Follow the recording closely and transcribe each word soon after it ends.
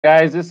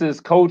Guys, this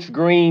is Coach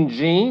Green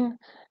Gene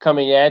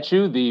coming at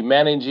you, the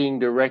managing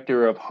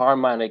director of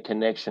Harmonic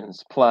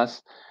Connections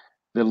Plus,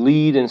 the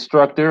lead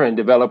instructor and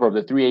developer of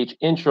the 3H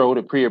Intro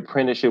to Pre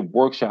Apprenticeship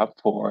Workshop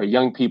for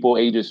young people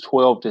ages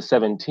 12 to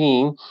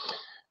 17,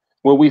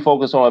 where we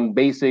focus on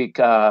basic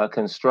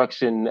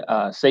construction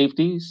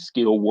safety,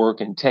 skill work,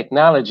 and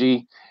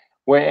technology.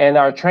 And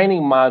our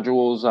training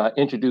modules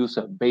introduce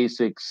a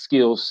basic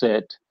skill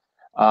set,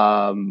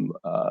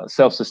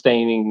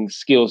 self-sustaining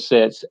skill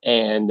sets,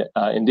 and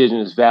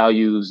indigenous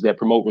values that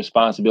promote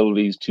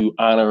responsibilities to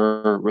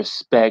honor,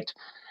 respect,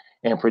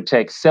 and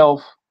protect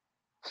self,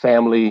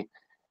 family,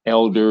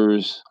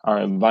 elders, our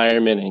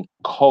environment, and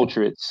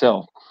culture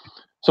itself.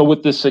 So,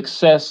 with the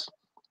success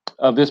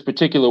of this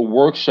particular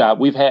workshop,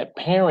 we've had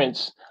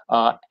parents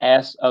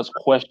ask us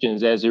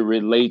questions as it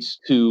relates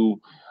to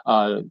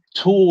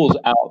tools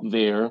out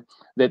there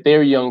that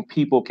their young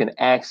people can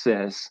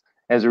access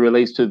as it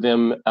relates to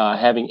them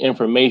having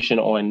information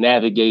on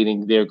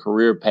navigating their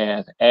career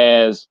path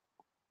as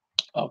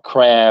a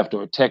craft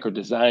or tech or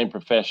design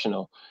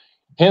professional.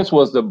 Hence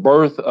was the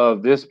birth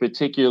of this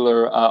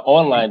particular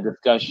online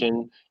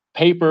discussion,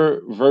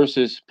 paper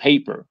versus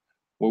paper,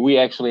 where we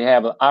actually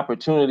have an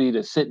opportunity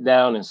to sit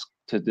down and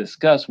to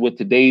discuss with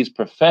today's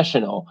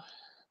professional,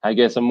 I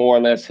guess, a more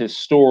or less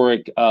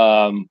historic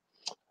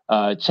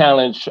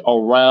challenge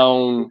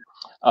around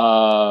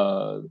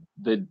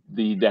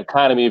the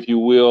dichotomy, if you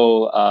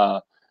will, uh,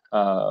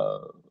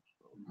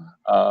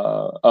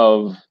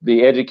 of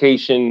the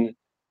education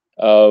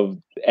of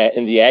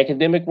in the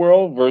academic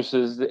world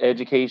versus the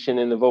education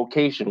in the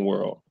vocation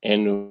world,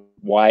 and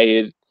why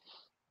it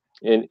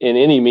in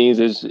any means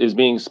is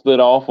being split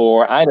off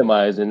or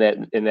itemized in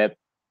that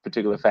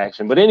particular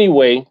faction. But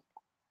anyway,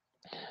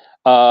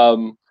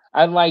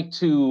 I'd like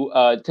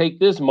to take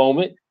this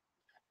moment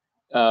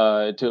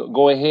to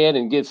go ahead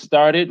and get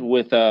started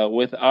with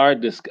our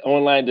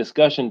online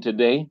discussion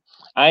today.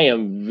 I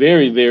am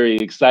very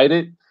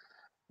excited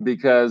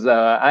because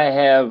I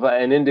have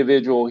an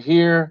individual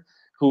here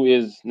who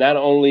is not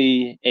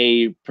only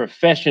a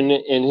profession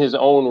in his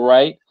own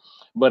right,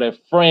 but a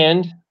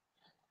friend.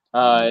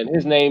 And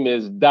his name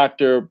is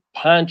Dr.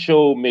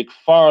 Pancho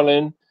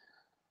McFarland.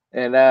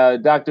 And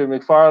Dr.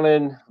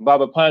 McFarland,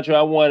 Baba Pancho,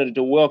 I wanted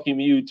to welcome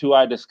you to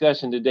our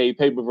discussion today,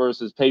 paper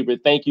versus paper.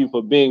 Thank you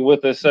for being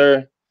with us,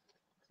 sir.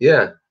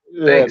 Yeah,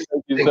 Yeah, thanks.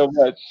 thank you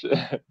Thanks. so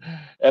much.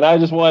 And I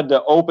just wanted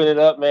to open it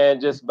up, man,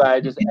 just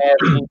by just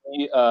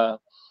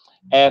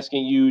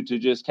asking you to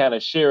just kind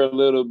of share a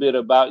little bit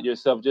about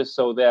yourself, just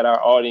so that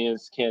our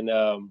audience can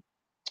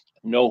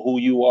know who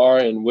you are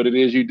and what it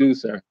is you do,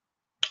 sir.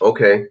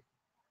 Okay,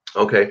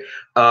 okay.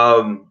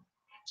 Um,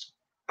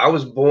 I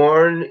was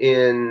born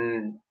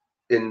in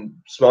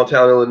small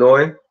town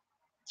Illinois,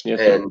 Yes,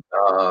 sir.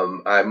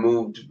 and I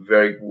moved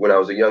very when I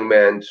was a young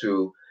man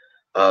to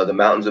the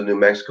mountains of New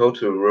Mexico,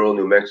 to rural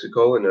New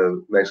Mexico in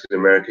a Mexican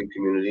American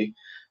community.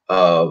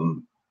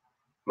 Um,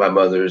 my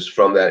mother's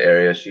from that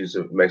area. She's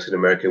a Mexican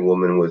American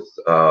woman with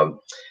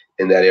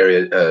in that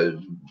area.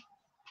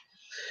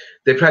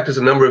 They practice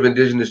a number of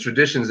indigenous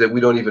traditions that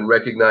we don't even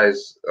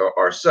recognize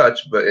are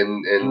such, but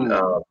in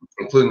Mm.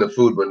 including the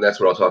food. But that's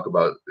what I'll talk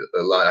about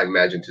a lot, I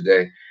imagine,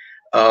 today.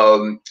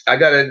 I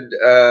got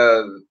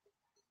a.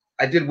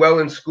 I did well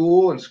in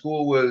school, and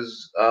school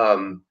was.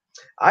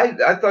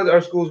 I thought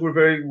our schools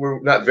were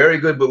not very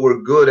good, but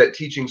were good at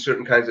teaching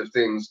certain kinds of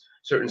things,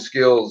 certain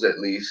skills at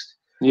least.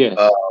 Yes.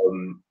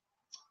 Um,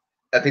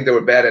 I think they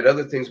were bad at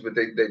other things, but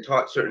they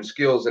taught certain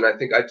skills, and I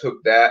think I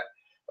took that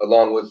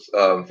along with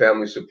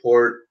family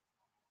support.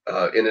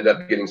 Ended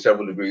up getting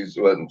several degrees,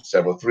 well,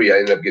 several, three. I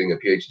ended up getting a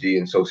PhD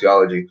in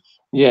sociology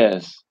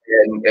Yes.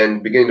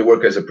 and beginning to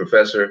work as a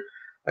professor.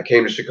 I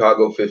came to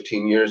Chicago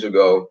 15 years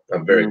ago.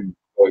 I'm Mm.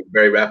 going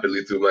very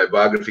rapidly through my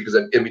biography because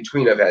in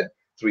between I've had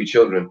three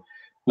children.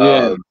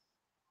 Yes. Um,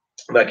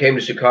 but I came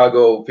to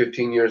Chicago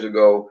 15 years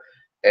ago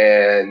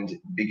and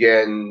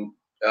began.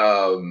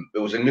 It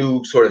was a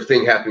new sort of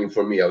thing happening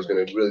for me. I was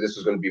going to really, this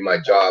was going to be my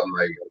job,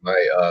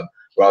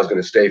 where I was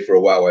going to stay for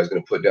a while. Where I was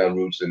going to put down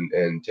roots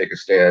and take a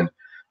stand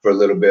for a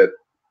little bit.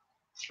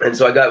 And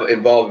so I got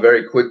involved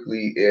very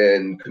quickly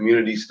in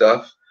community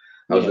stuff.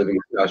 I was Yes. living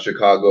in South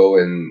Chicago,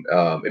 and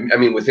I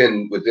mean,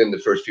 within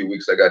the first few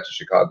weeks I got to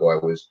Chicago, I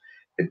was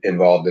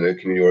involved in a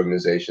community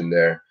organization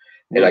there,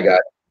 and Yes.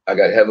 I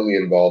got heavily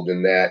involved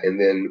in that. And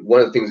then one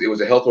of the things, it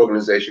was a health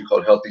organization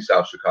called Healthy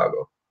South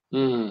Chicago,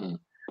 Mm.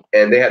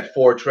 and they had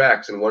four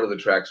tracks, and one of the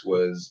tracks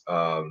was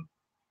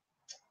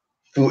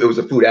food. It was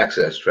a food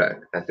access track,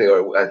 I think,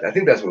 or I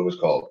think that's what it was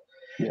called.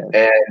 Yes.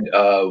 And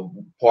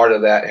part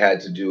of that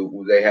had to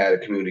do, they had a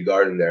community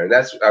garden there, and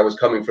that's, I was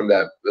coming from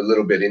that a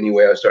little bit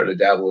anyway. I was starting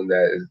to dabble in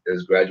that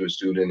as a graduate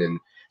student, and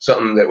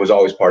something that was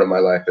always part of my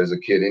life as a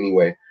kid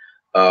anyway.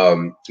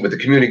 But the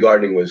community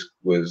gardening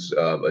was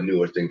a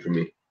newer thing for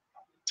me,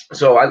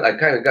 so I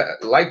kind of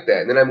got like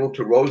that. And then I moved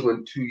to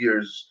Roseland 2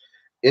 years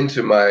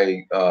into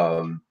my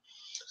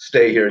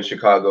stay here in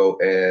Chicago,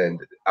 and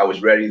I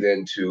was ready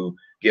then to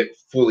get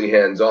fully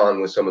hands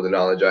on with some of the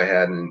knowledge I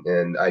had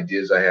and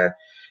ideas I had.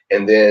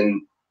 And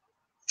then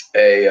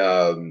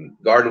a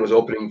garden was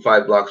opening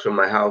 5 blocks from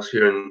my house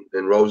here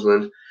in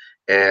Roseland,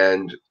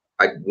 and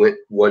I went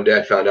one day.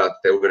 I found out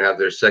they were going to have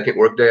their second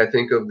work day, I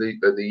think, of the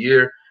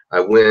year. I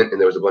went, and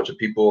there was a bunch of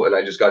people, and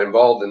I just got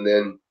involved, and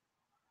then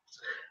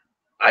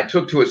I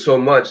took to it so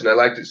much, and I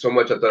liked it so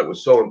much. I thought it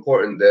was so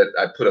important that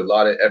I put a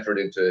lot of effort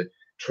into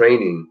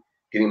training,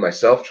 getting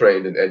myself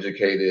trained and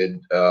educated.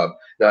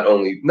 Not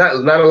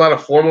a lot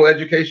of formal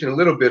education, a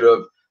little bit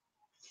of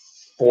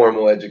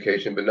formal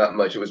education, but not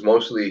much. It was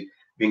mostly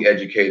being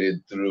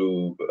educated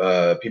through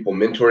people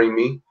mentoring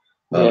me,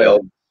 Yeah.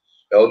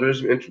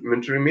 elders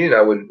mentoring me, and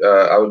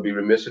I would be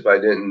remiss if I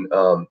didn't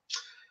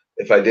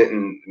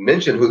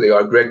mention who they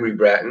are. Gregory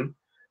Bratton,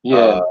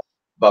 Yeah.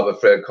 Baba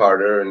Fred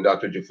Carter, and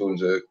Dr.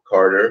 Jafunza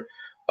Carter,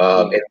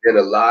 and then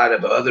a lot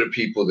of other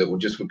people that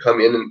would come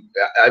in. And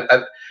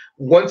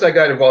once I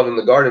got involved in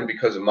the garden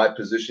because of my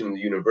position in the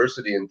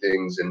university and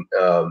things, and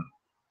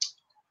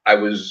I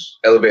was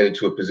elevated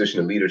to a position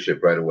of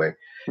leadership right away.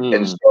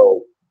 And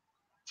so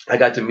I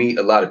got to meet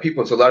a lot of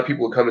people. And so a lot of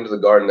people would come into the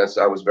garden.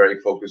 I was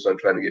very focused on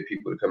trying to get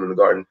people to come in the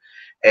garden.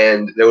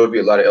 And there would be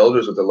a lot of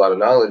elders with a lot of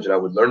knowledge, and I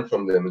would learn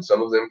from them. And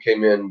some of them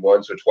came in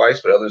once or twice,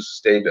 but others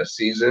stayed a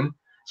season.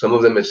 Some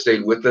of them had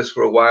stayed with us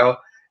for a while,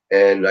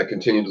 and I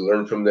continued to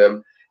learn from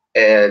them.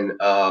 And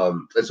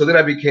so then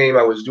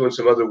I was doing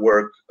some other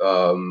work.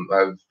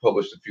 I've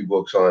published a few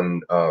books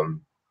on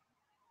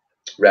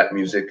rap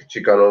music,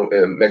 Chicano,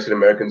 Mexican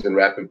Americans and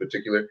rap in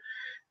particular.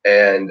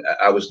 And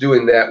I was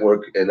doing that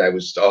work, and I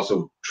was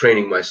also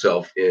training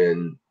myself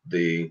in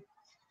the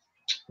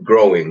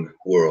growing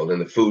world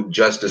and the food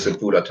justice and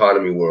food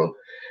autonomy world.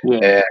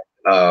 Yeah.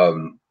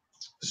 And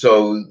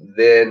so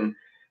then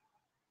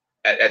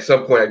at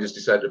some point, I just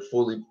decided to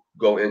fully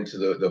go into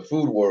the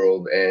food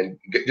world and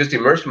just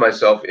immerse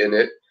myself in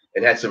it,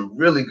 and had some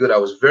really good. I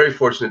was very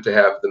fortunate to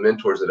have the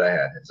mentors that I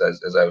had, as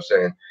I was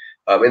saying.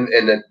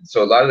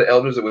 So a lot of the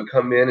elders that would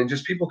come in, and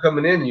just people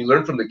coming in, and you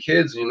learn from the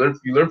kids, and you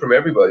learn from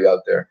everybody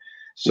out there.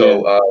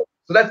 So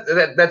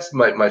that's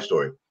my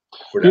story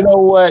for now. You know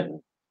what?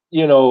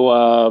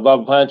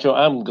 Baba Pancho,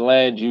 I'm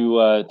glad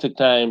you took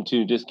time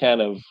to just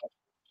kind of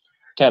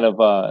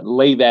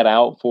lay that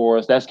out for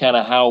us. That's kind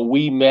of how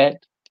we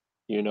met.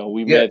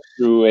 We Yes. met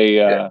through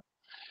Yeah.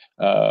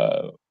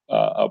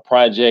 a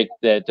project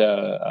that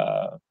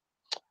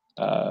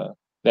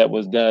that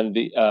was done.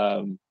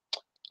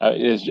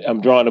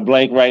 I'm drawing a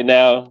blank right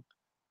now.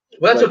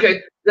 Well, that's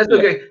okay. That's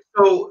okay.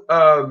 So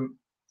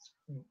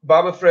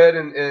Baba Fred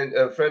and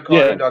Fred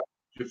Carter and Dr.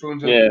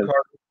 Jafunza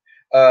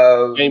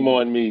Carter. Shame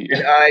on me.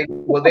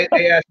 And they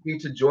asked me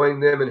to join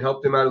them and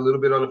help them out a little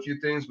bit on a few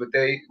things, but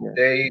they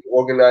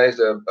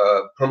organized a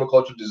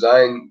permaculture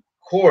design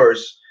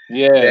course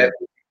that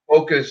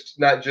focused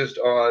not just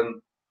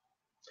on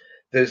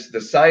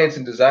the science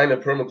and design of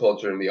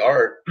permaculture and the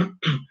art,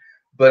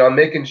 but on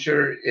making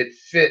sure it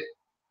fit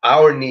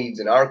our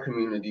needs in our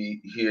community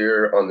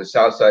here on the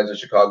south sides of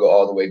Chicago,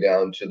 all the way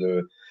down to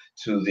the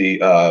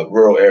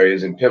rural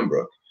areas in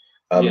Pembroke.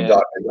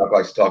 Doc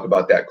likes to talk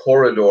about that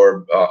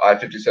corridor,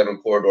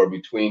 I-57 corridor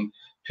between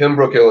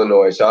Pembroke,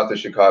 Illinois, south of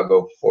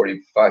Chicago,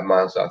 45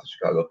 miles south of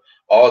Chicago,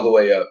 all the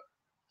way up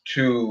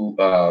to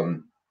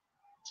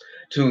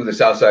the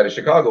south side of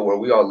Chicago, where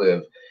we all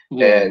live,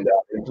 and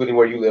including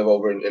where you live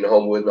over in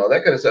Homewood and all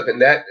that kind of stuff.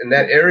 And that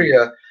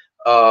area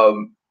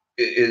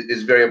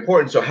is very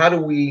important. So how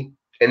do we?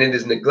 And it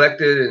is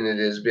neglected, and it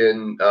has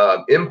been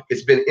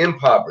it's been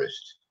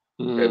impoverished.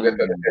 Okay?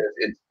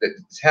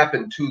 It's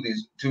happened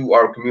to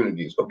our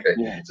communities. Okay,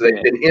 so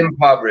they've been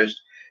impoverished,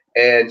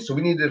 and so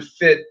we need to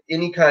fit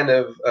any kind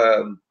of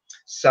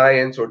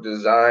science or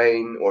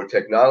design or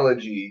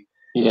technology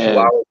to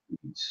our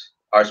needs,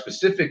 our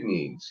specific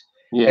needs.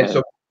 And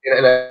so,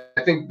 and I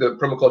think the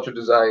permaculture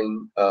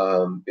design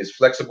is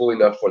flexible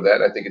enough for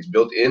that. I think it's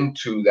built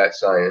into that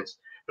science.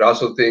 But I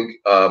also think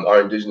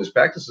our indigenous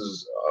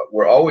practices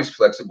were always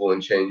flexible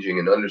and changing,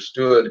 and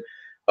understood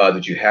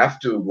that you have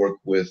to work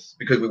with,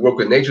 because we work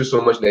with nature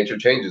so much, nature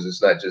changes.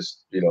 It's not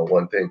just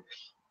one thing.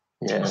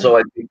 So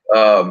I think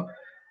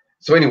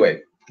so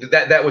anyway,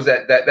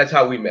 that's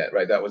how we met,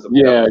 right? That was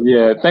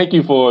Thank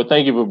you for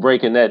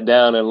breaking that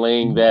down and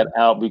laying that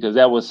out, because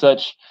that was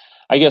such,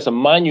 I guess, a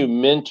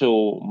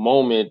monumental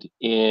moment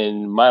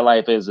in my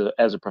life as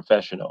a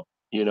professional,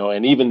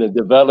 and even the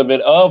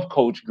development of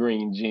Coach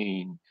Green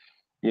Gene,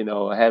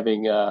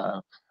 having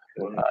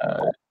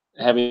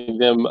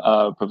them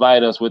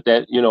provide us with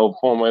that,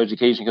 formal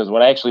education. Because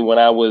when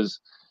I was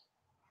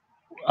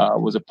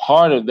a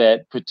part of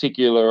that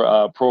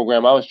particular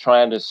program, I was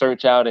trying to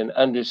search out and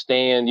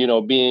understand,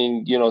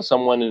 being,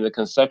 someone in the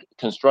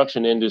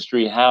construction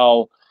industry,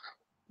 how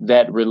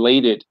that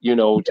related, to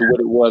what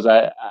it was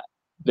I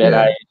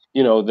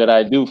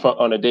do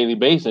on a daily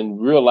basis, and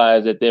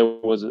realize that there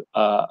was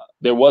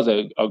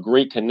a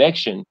great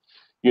connection,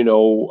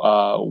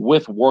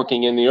 with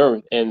working in the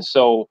earth. And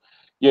so,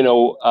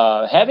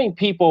 having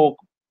people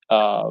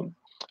come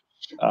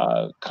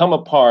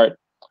a part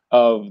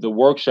of the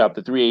workshop,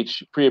 the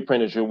 3H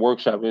pre-apprenticeship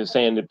workshop, is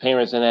saying that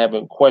parents and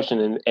having a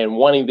question and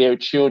wanting their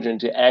children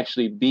to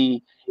actually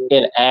be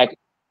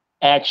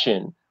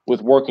action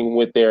with working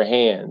with their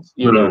hands.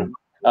 You know,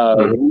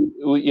 Mhm.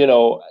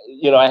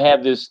 Mhm. I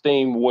have this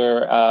theme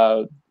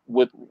where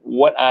with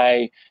what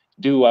I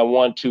do, I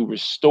want to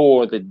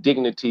restore the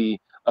dignity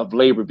of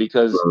labor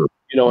because Mhm.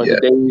 in Yeah.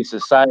 today's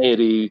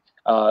society,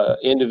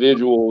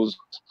 individuals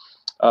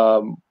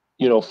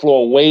flow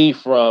away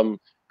from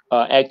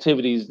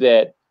activities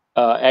that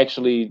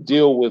actually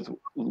deal with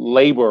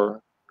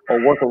labor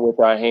or working with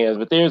our hands.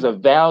 But there's a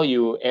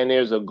value and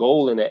there's a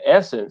goal in the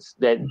essence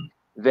that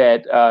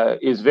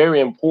is very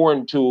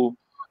important to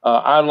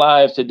our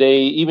lives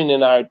today, even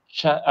in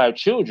our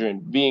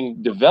children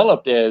being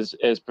developed as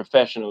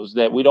professionals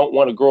that we don't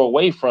want to grow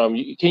away from.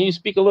 Can you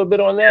speak a little bit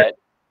on that?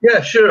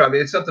 Yeah, sure. I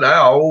mean, it's something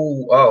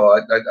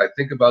I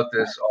think about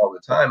this all the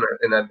time,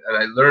 and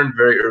I learned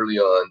very early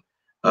on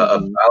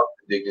about Hmm.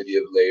 the dignity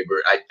of labor.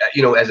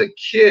 As a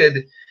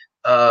kid,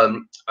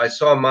 I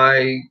saw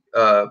my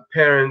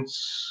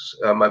parents,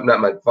 not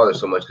my father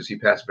so much because he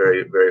passed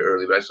very, very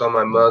early, but I saw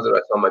my mother,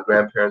 I saw my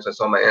grandparents, I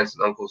saw my aunts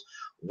and uncles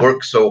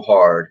work so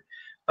hard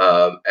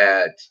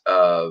at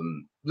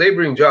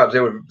laboring jobs. They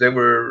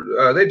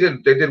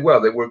did well.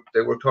 They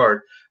worked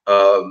hard.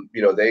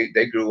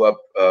 They grew up.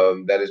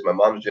 That is my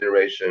mom's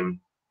generation,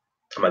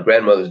 my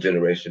grandmother's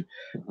generation,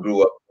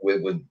 grew up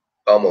with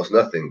almost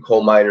nothing.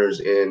 Coal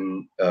miners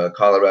in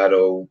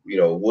Colorado,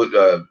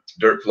 wood,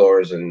 dirt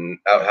floors and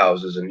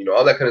outhouses, and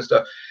all that kind of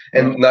stuff.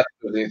 And Right. not that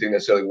there's anything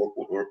necessarily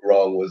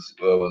wrong with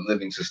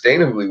living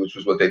sustainably, which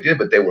was what they did,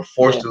 but they were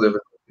forced Yeah. to live in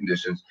those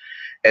conditions,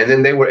 and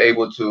then they were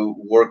able to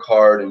work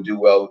hard and do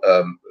well.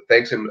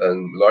 Thanks in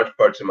large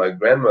part to my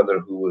grandmother,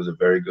 who was a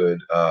very good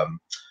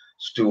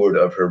steward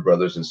of her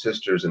brothers and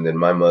sisters, and then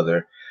my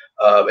mother,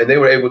 and they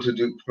were able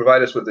to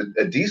provide us with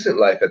a decent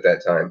life at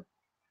that time.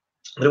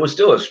 But it was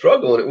still a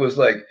struggle, and it was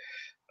like,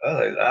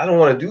 I don't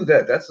want to do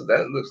that.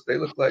 They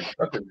look like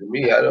truckers to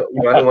me. I don't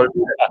want to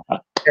do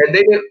that.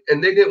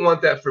 And they didn't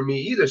want that for me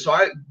either.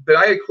 But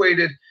I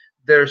equated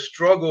their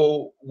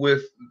struggle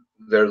with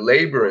their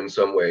labor in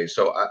some ways.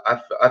 So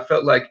I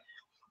felt like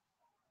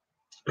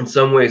in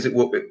some ways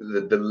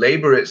the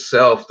labor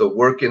itself, the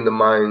work in the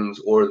mines,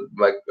 or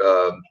like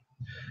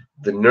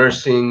the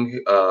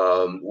nursing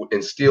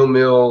in steel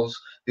mills.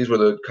 These were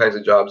the kinds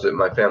of jobs that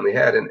my family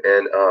had, and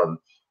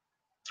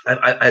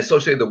I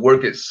associated the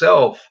work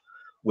itself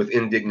with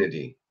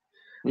indignity.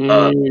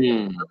 Uh,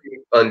 Mm.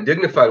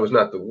 Undignified was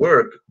not the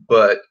work,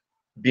 but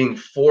being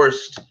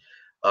forced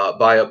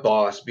by a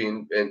boss,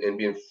 being in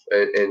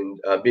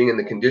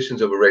the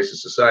conditions of a racist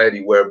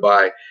society,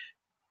 whereby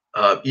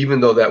even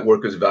though that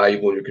work is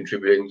valuable and you're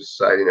contributing to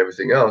society and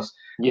everything else,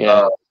 Yeah.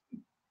 uh,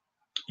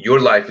 your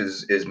life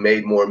is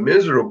made more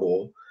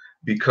miserable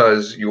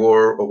because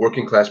you're a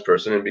working class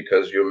person and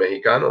because you're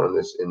Mexicano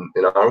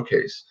in our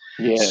case.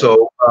 Yeah.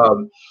 So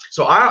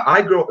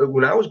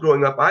when I was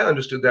growing up, I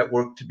understood that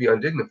work to be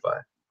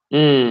undignified,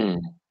 Mm.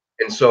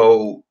 and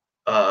so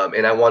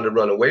and I wanted to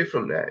run away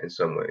from that in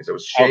some ways.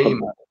 Talk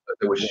about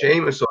There was it.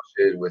 shame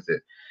associated with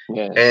it,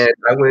 Yeah. Yes. and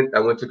I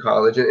went to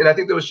college, and I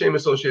think there was shame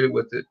associated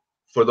with it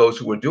for those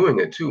who were doing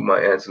it too. My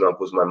aunts and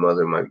uncles, my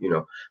mother, my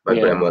Yeah.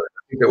 grandmother.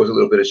 I think there was a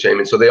little bit of shame,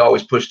 and so they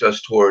always pushed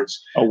us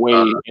towards Away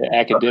in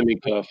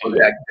academic on field.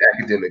 the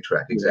academic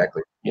track, Yeah.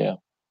 exactly. Yeah.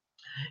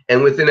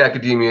 And within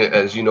academia,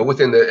 as you know,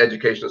 within the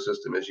educational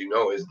system, as you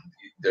know, is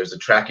there's a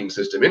tracking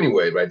system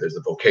anyway, right? There's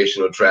the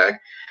vocational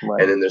track, and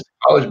Right. then there's the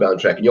college-bound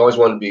track. And you always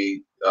want to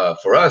be,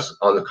 for us,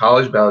 on the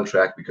college-bound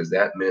track because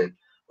that meant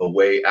a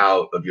way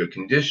out of your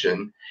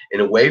condition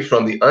and away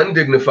from the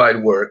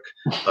undignified work.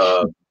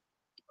 Uh,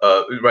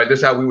 right,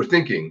 that's how we were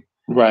thinking.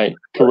 Right.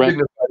 Correct.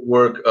 Undignified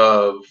work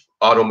of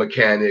auto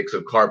mechanics,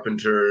 of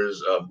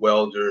carpenters, of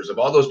welders, of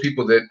all those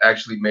people that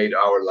actually made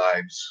our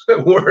lives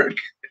work.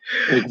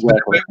 But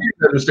Exactly.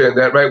 we understand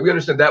that, right? We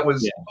understand that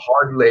was Yeah.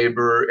 hard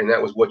labor, and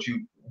that was what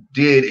you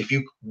did if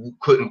you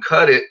couldn't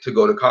cut it to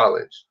go to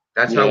college.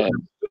 That's how, Yeah.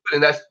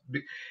 and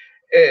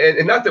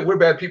and not that we're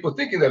bad people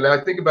thinking that. And I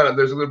think about it.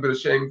 There's a little bit of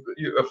shame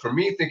for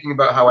me thinking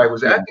about how I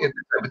was Yeah. acting at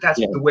the time. But that's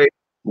Yeah. the way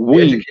the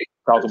We education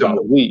talk system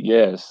about works. we.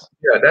 Yes.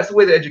 Yeah, that's the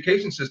way the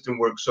education system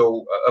works.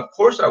 So of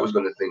course I was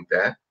going to think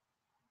that.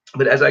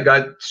 But as I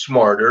got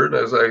smarter,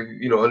 as I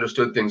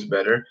understood things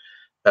better,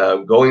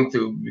 going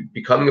through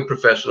becoming a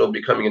professional,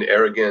 becoming an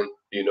arrogant,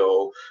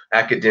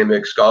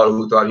 academic scholar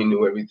who thought he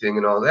knew everything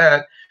and all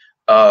that.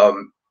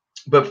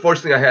 But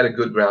fortunately, I had a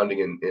good grounding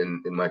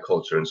in my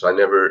culture, and so I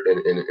never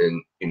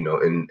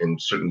in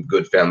certain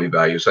good family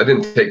values. So I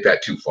didn't take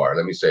that too far.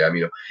 Let me say,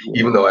 even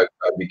Yeah. though I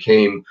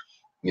became,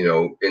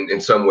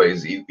 in some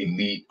ways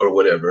elite or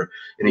whatever,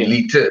 an Yeah.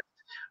 elitist.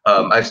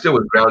 Yeah. I still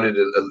was grounded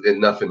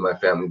enough in my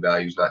family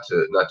values not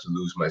to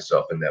lose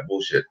myself in that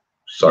bullshit.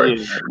 Sorry,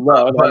 Yeah.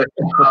 No. but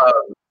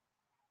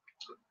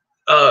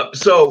No.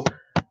 so,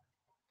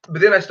 but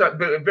then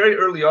but very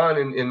early on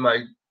in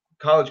my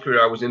college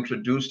career, I was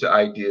introduced to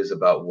ideas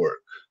about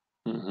work.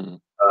 Hmm.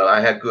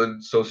 I had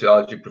good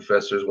sociology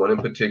professors. One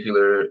in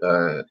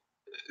particular,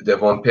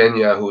 Devon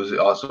Pena, who was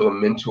also a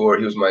mentor.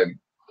 He was my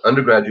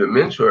undergraduate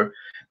mentor,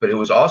 but it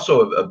was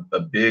also a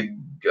big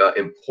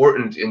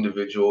important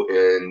individual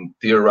in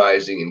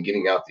theorizing and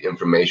getting out the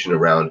information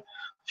around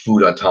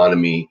food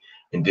autonomy,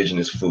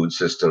 indigenous food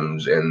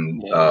systems,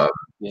 and Yes.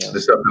 the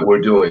Yes. stuff that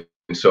we're doing.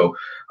 So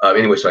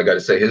anyway, so I got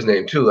to say his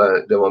name too,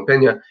 Devon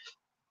Pena.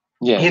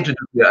 He Yeah.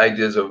 introduced the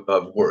ideas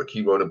of work.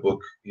 He wrote a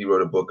book. He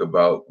wrote a book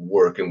about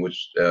work, in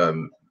which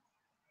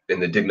in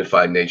the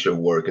dignified nature of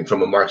work, and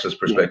from a Marxist Yeah.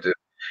 perspective.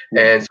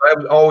 Yeah. And so I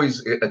was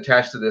always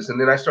attached to this. And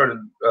then I started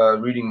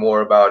reading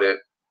more about it.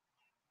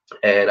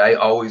 And I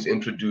always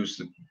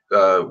introduced,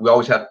 we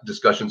always have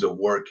discussions of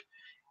work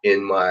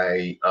in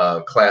my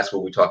class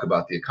where we talk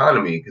about the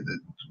economy.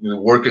 The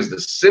work is it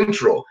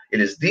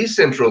is the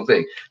central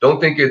thing.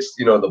 Don't think it's,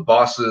 the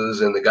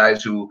bosses and the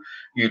guys who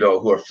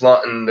are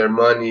flaunting their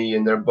money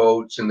and their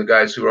boats, and the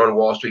guys who are on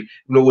Wall Street.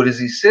 What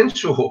is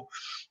essential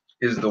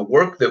is the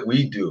work that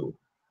we do,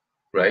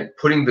 right?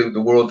 Putting the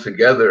world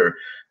together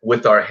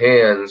with our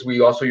hands.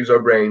 We also use our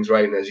brains,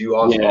 right? And as you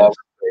also Yes.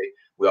 often say,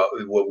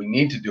 what we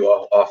need to do,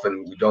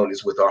 often we don't,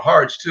 is with our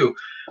hearts too.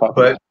 Talk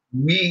But about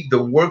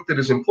the work that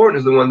is important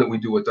is the one that we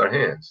do with our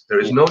hands. There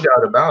is it. no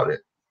doubt about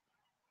it.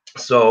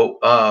 So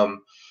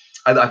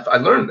I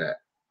learned that.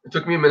 It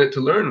took me a minute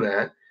to learn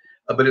that,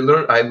 but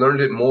I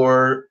learned it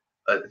more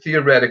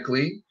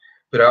theoretically,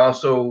 but I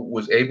also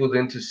was able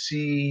then to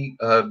see,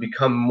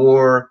 become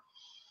more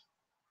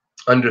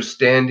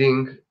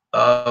understanding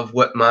of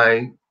what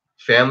my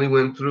family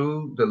went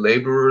through, the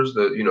laborers,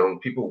 the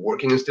people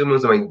working in steel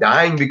mills,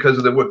 dying because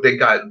of the work. They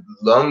got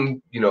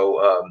lung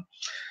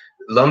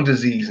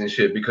disease and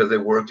shit because they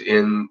worked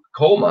in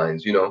coal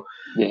mines,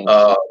 Yes.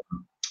 uh,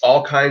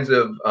 all kinds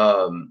of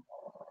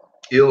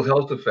ill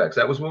health effects.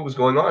 That was what was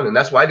going on, and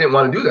that's why I didn't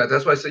want to do that.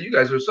 That's why I said, you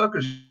guys are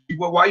suckers.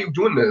 Well, why are you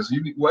doing this?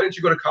 Why didn't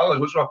you go to college?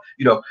 What's wrong?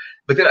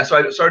 But then I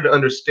started to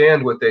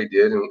understand what they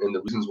did, and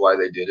the reasons why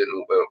they did it,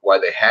 and why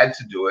they had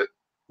to do it.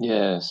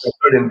 Yes. I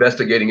started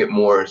investigating it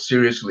more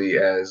seriously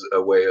as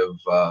a way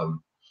of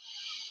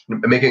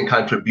making a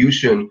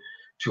contribution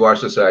to our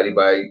society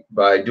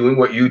by doing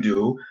what you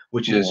do,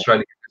 which Yeah. is trying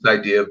to get this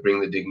idea of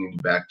bringing the dignity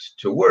back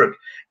to work.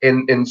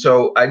 And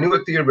so I knew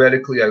it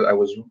theoretically. I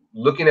was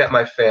looking at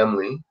my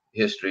family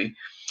history,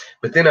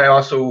 but then I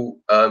also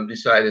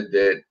decided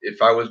that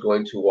if I was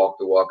going to walk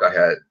the walk, I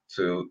had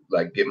to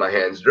get my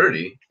hands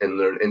dirty and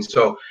learn. And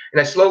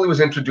I slowly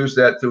was introduced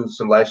that through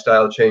some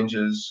lifestyle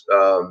changes.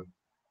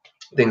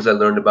 Things I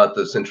learned about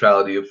the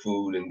centrality of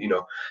food, and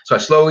so I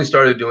slowly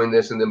started doing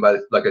this. And then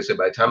like I said,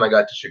 by the time I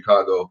got to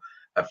Chicago,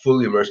 I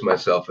fully immersed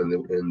myself in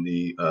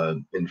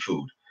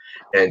food.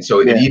 And so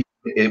Yeah.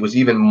 it was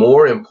even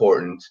more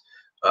important,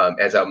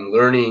 as I'm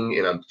learning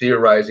and I'm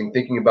theorizing,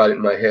 thinking about it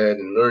in my head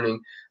and learning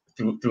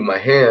through my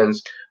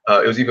hands.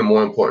 It was even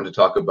more important to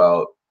talk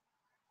about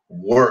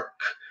work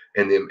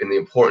and the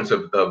importance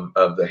of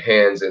the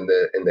hands and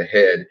the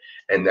head.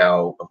 And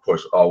now, of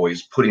course,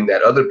 always putting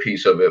that other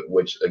piece of it,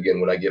 which again,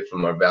 what I get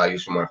from our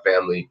values, from our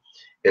family,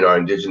 in our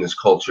indigenous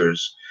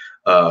cultures,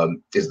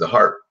 is the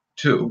heart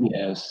too,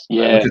 Yes. which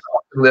Yes. is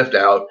often left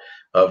out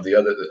of the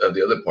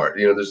other part.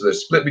 There's a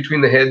split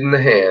between the head and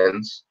the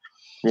hands,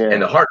 and Yeah.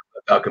 the heart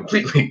left out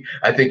completely.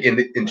 I think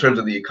in terms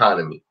of the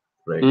economy,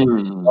 right?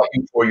 Mm.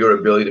 For your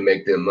ability to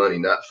make them money,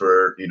 not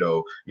for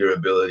your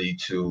ability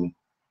to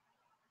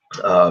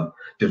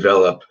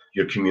develop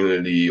your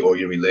community or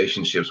your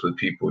relationships with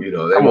people. They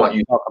Come want on.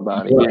 you, Talk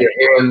about it. want Yeah.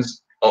 your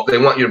hands. They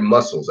want your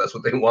muscles. That's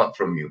what they want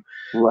from you.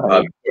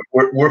 Right.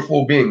 We're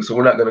full beings, so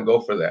we're not going to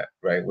go for that,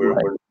 right? We're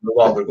Right. no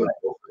longer That's going right.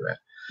 to go for that.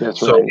 That's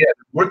So right. yeah,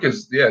 work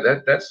is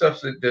that stuff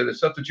the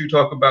stuff that you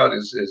talk about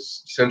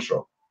is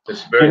central.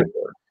 It's very You,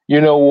 important. you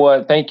know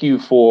what? Thank you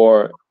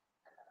for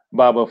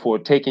Baba for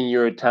taking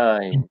your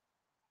time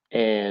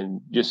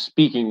and just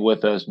speaking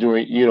with us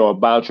during,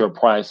 about your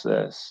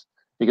process.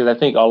 Because I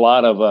think a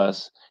lot of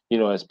us,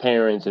 as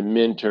parents and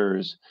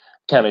mentors,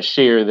 kind of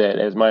share that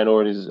as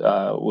minorities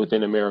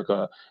within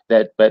America,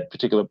 that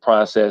particular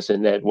process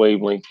and that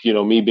wavelength.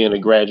 Me being a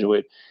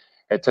graduate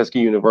at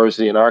Tuskegee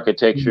University in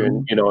architecture,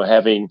 and Mhm.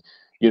 having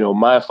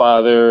my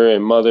father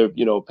and mother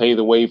pay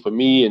the way for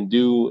me and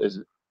do as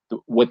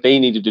what they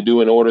needed to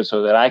do in order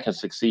so that I can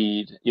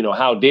succeed.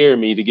 How dare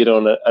me to get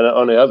on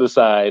the other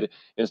side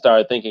and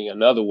start thinking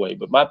another way.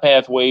 But my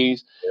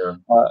pathways, Yeah.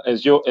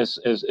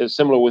 as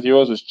similar with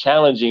yours, was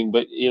challenging.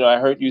 But I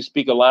heard you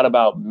speak a lot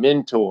about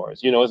mentors.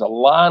 It's a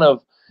lot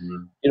of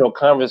Mhm.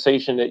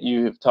 conversation that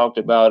you have talked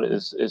about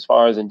as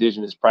far as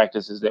indigenous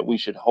practices that we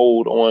should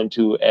hold on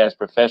to as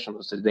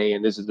professionals today.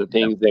 And this is the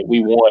things that we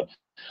want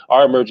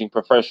our emerging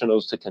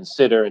professionals to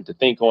consider and to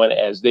think on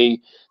as they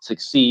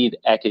succeed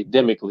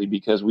academically,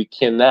 because we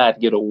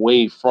cannot get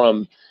away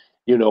from,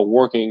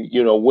 working,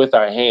 with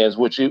our hands,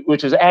 which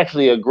is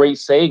actually a great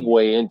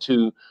segue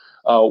into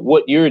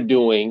what you're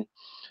doing,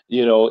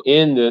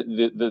 in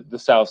the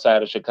South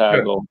Side of Sure.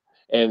 Chicago.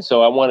 And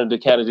so I wanted to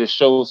kind of just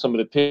show some of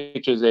the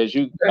pictures as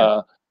you,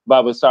 Yeah.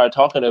 Baba, started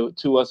talking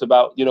to us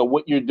about,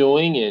 what you're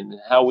doing and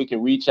how we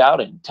can reach out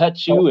and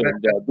touch you Okay.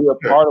 and be a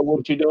Sure. part of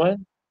what you're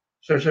doing.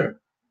 Sure.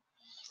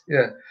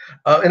 Yeah.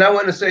 And I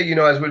want to say,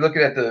 as we're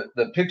looking at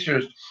the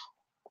pictures,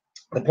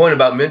 the point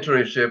about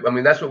mentorship, I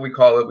mean, that's what we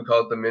call it. We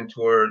call it the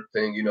mentor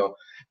thing, you know.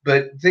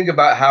 But think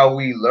about how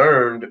we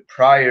learned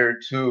prior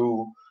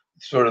to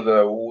sort of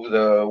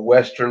the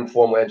Western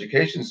formal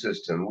education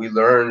system. We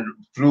learned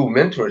through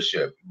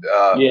mentorship.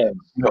 Yeah. You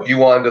know, if you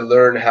wanted to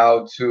learn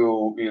how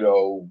to, you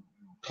know,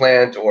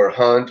 plant or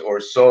hunt or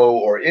sow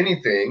or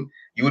anything,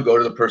 you would go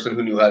to the person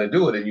who knew how to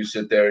do it, and you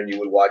sit there and you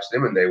would watch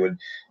them, and they would,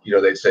 you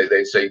know, they'd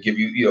say, give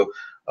you, you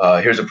know,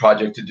 here's a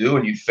project to do,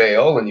 and you'd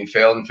fail and you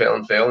fail and fail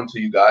and fail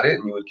until you got it,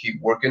 and you would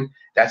keep working.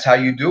 That's how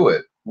you do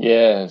it.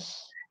 Yes.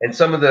 And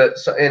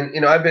and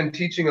you know, I've been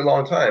teaching a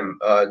long time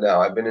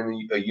now. I've been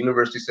in a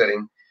university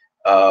setting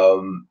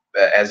um,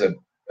 as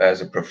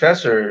a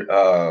professor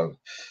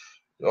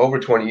over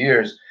 20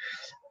 years,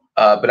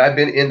 but I've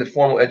been in the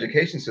formal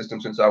education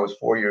system since I was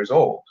 4 years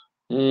old.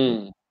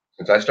 Mm.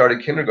 Since I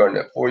started kindergarten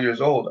at 4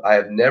 years old, I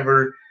have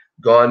never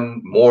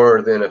gone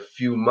more than a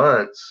few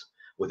months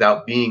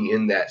without being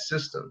in that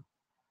system.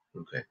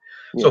 Okay.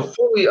 So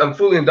Yeah. I'm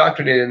fully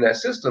indoctrinated in that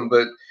system,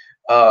 but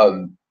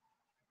um,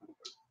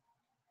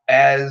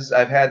 as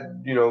I've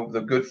had, you know,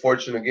 the good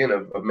fortune again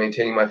of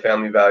maintaining my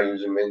family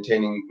values and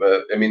maintaining,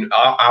 I mean,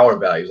 our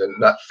values and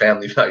not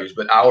family values,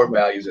 but our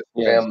values as a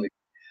Yes. family,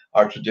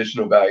 our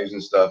traditional values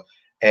and stuff,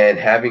 and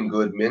having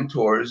good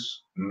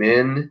mentors,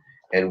 men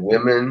and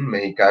women,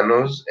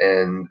 Mexicanos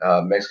and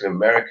Mexican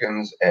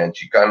Americans and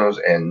Chicanos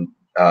and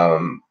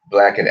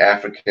Black and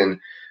African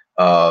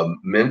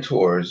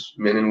mentors,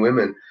 men and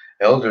women,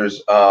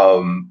 elders.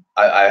 I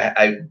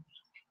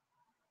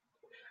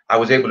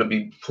was able to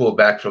be pulled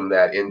back from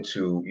that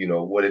into, you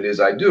know, what it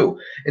is I do.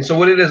 And so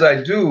what it is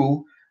I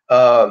do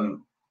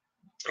um,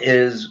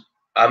 is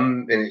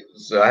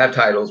so I have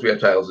titles. We have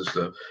titles and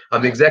stuff.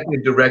 I'm the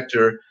executive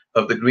director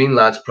of the Green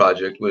Lots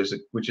Project,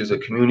 which is a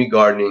community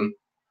gardening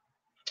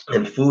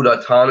and food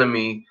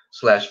autonomy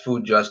 /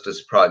 food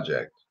justice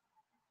project.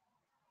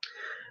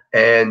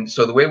 And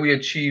so the way we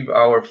achieve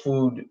our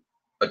food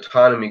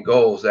autonomy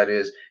goals, that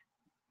is,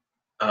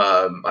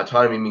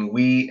 autonomy meaning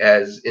we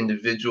as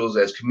individuals,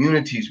 as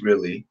communities,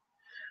 really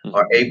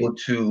are able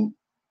to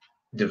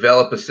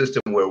develop a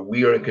system where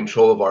we are in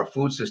control of our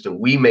food system.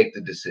 We make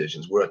the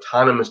decisions. We're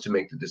autonomous to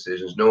make the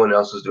decisions. No one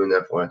else is doing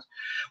that for us.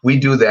 We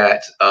do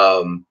that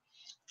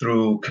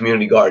through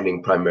community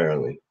gardening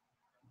primarily.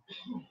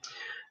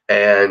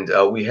 And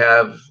we've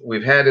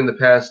had in the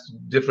past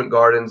different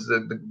gardens.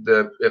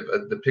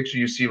 The picture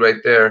you see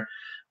right there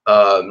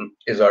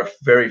is our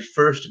very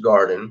first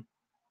garden.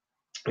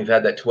 We've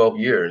had that 12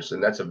 years,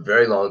 and that's a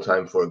very long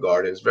time for a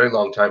garden. It's a very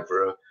long time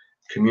for a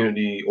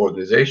community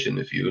organization,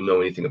 if you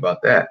know anything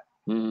about that.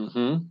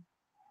 Mm-hmm.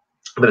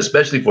 But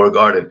especially for a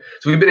garden.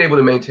 So we've been able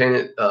to maintain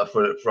it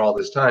for all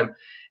this time,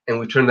 and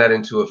we turned that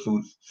into a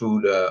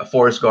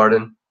forest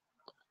garden.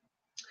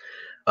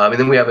 And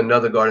then we have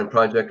another garden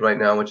project right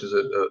now, which is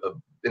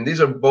and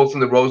these are both in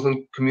the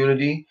Roseland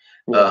community.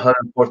 Yeah.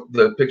 104th,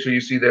 the picture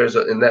you see there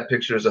in that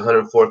picture is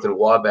 104th and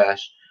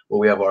Wabash, where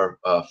we have our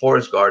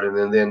forest garden,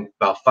 and then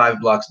about 5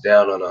 blocks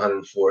down on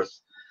 104th,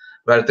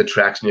 right at the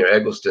tracks near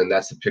Eggleston,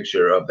 that's the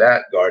picture of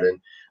that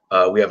garden.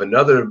 We have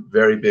another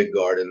very big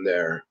garden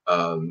there,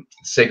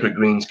 Sacred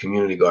Greens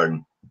Community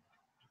Garden.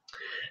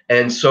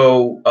 And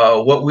so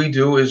what we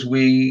do is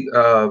we're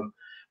a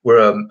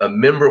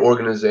member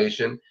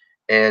organization,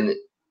 and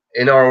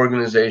in our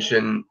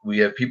organization we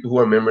have people who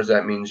are members.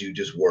 That means you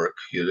just work.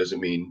 It doesn't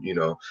mean, you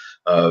know,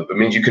 it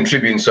means you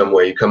contribute in some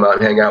way. You come out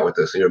and hang out with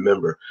us, and you're a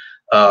member.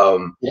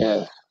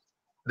 Yeah.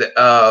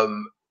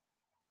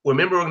 We're a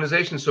member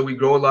organization, so we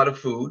grow a lot of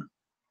food.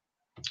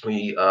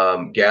 We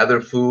gather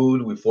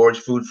food. We forage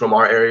food from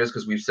our areas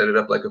because we've set it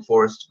up like a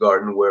forest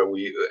garden, where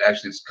we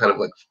actually, it's kind of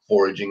like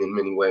foraging in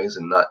many ways,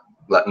 and not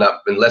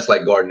and less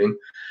like gardening.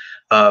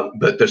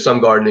 But there's some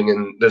gardening,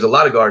 and there's a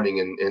lot of gardening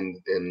in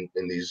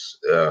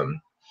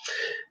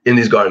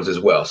these gardens as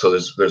well. So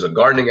there's a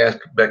gardening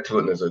aspect to it,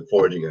 and there's a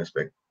foraging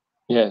aspect.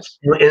 Yes.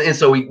 And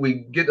so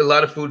we get a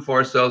lot of food for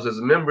ourselves as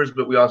members,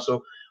 but we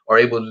also are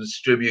able to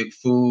distribute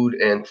food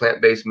and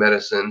plant-based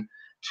medicine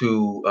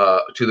to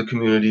the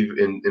community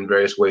in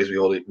various ways. We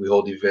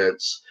hold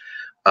events.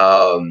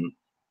 A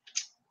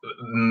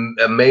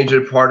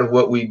major part of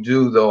what we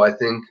do, though, I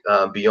think,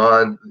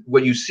 beyond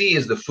what you see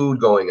is the food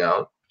going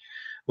out.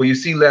 What you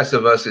see less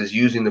of us is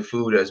using the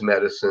food as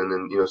medicine,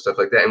 and, you know, stuff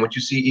like that. And what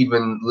you see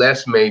even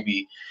less,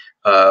 maybe,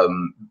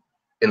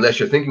 unless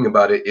you're thinking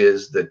about it,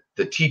 is the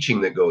teaching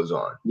that goes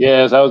on.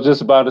 Yes, I was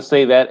just about to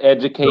say that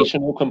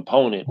educational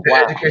component. The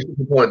Wow. educational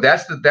component,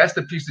 that's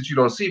the piece that you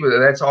don't see, but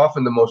that's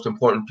often the most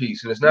important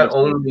piece. And it's not Yes,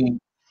 only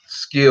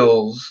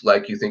skills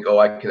like you think, oh,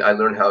 I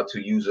learn how to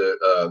use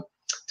a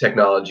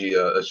technology,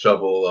 a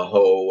shovel, a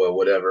hoe, or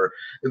whatever.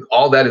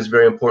 All that is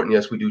very important.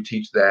 Yes, we do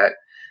teach that.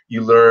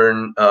 You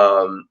learn,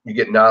 you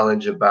get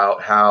knowledge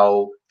about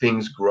how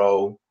things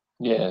grow.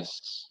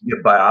 Yes. You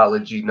get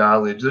biology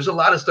knowledge. There's a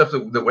lot of stuff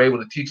that we're able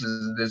to teach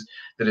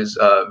that is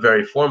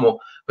very formal,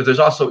 but there's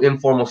also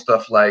informal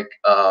stuff like,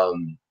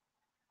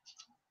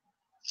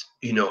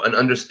 you know, an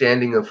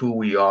understanding of who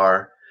we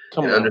are,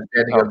 Come an on.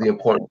 understanding of the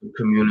importance of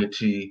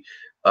community,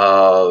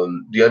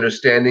 the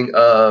understanding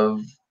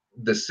of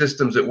the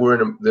systems that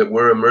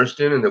we're immersed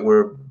in and that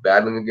we're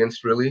battling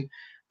against, really.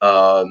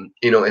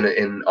 You know,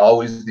 and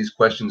always these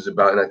questions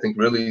about, and I think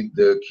really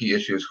the key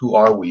issue is, who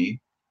are we?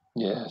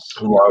 Yes.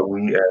 Who are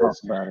we Talk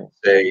as, about it.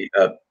 say,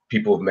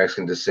 people of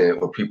Mexican descent,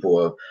 or people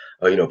of,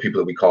 you know, people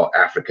that we call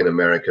African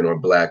American or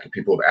Black,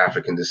 people of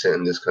African descent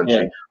in this country?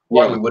 Yeah. Who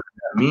are Yeah. we? What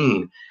does that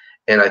mean?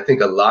 And I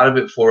think a lot of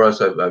it for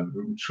us, I've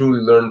truly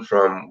learned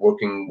from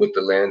working with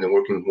the land and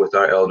working with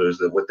our elders,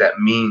 that what that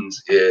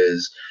means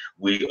is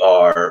we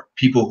are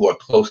people who are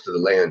close to the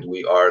land.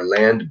 We are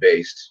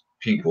land-based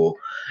people,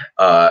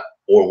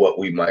 or what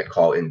we might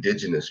call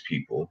indigenous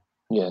people.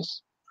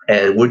 Yes.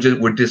 And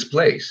we're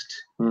displaced.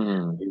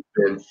 Mm. We've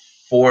been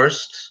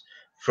forced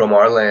from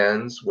our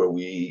lands, where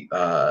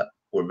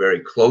we're very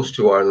close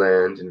to our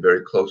land and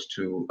very close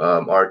to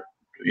our,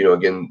 you know,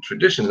 again,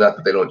 traditions. Not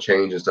that they don't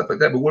change and stuff like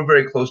that, but we're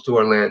very close to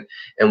our land,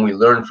 and we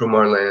learn from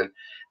our land.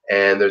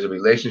 And there's a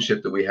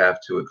relationship that we have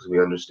to it because we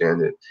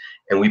understand it.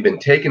 And we've been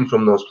taken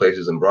from those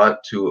places and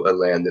brought to a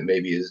land that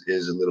maybe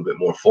is a little bit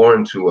more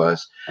foreign to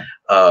us.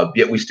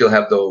 Yet we still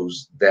have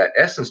that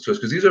essence to us,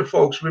 because these are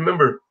folks,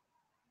 remember,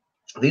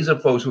 these are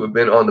folks who have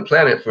been on the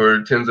planet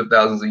for tens of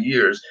thousands of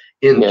years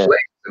in Yeah. place.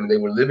 I mean, they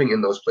were living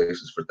in those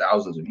places for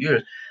thousands of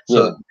years. Yeah.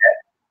 So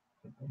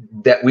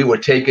that we were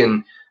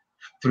taken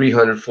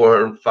 300,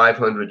 400,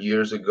 500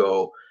 years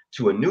ago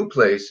to a new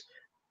place,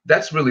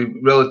 that's really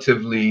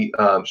relatively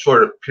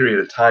short period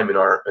of time in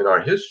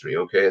our history.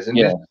 Okay, as Yeah.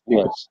 indigenous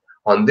people Yes.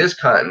 on this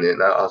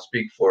continent, I'll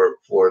speak for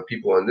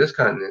people on this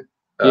continent,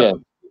 Yeah.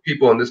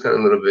 people on this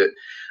continent a little bit.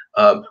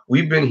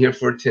 We've been here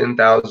for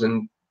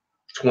 10,000,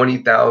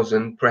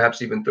 20,000,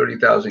 perhaps even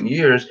 30,000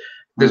 years.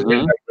 There's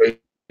been Mm-hmm.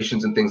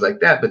 migrations and things like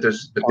that, but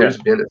there's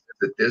Yeah. been a sense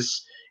that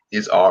this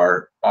is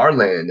our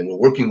land, and we're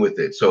working with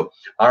it. So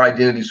our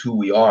identity is who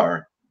we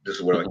are. This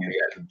is where I'm getting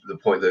at the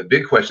point. The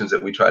big questions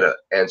that we try to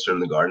answer in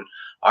the garden.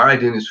 Our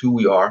identity is who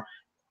we are.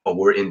 But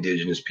we're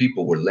indigenous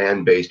people. We're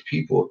land-based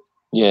people.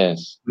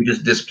 Yes. We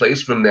just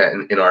displaced from that,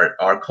 and in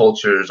our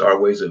cultures, our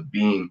ways of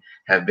being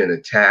have been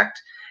attacked,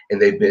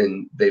 and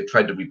they've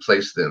tried to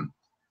replace them.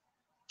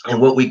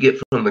 And what we get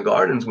from the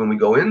gardens when we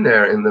go in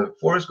there in the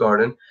forest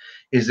garden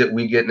is that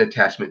we get an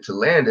attachment to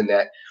land, and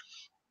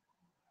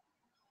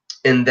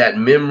that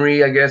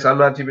memory, I guess, I'm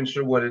not even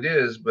sure what it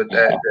is, but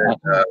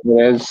The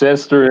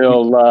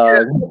ancestral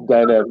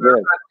dynamic.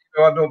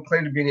 I don't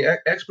claim to be any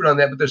expert on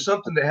that, but there's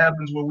something that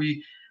happens where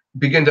we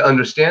begin to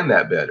understand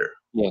that better.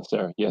 Yes,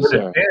 sir. Yes, You sir.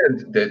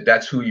 understand that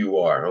that's who you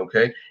are,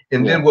 okay?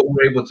 And Yeah. then what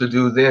we're able to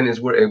do then is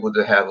we're able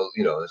to have,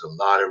 there's a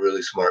lot of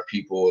really smart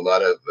people, a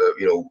lot of,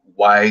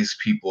 wise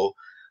people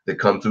that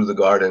come through the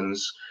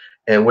gardens,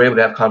 and we're able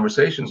to have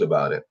conversations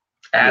about it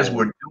as Yeah.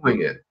 we're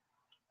doing it,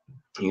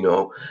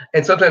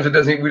 and sometimes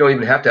we don't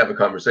even have to have a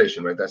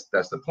conversation, right?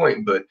 That's the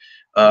point. But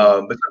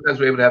sometimes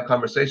we're able to have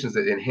conversations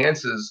that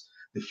enhances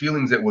the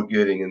feelings that we're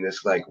getting in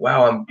this, like,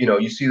 wow,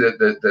 you see that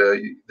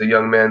the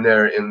young man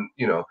there, and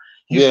you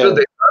feel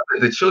they love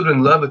it. The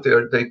children love it.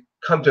 They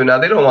come to it. Now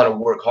they don't want to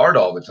work hard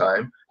all the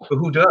time, but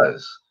who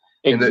does?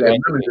 Exactly.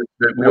 And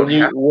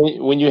really,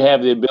 When you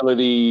have the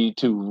ability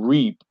to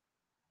reap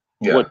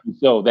what you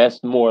sow,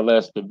 that's more or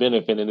less the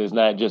benefit, and it's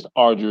not just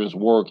arduous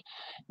work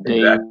day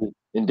exactly.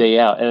 in, day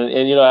out.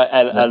 And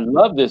I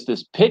love this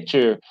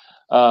picture,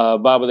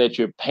 Baba, that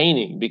you're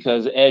painting,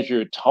 because as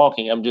you're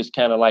talking, I'm just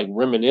kind of like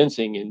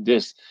reminiscing and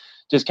just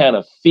kind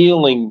of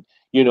feeling,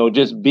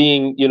 just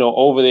being,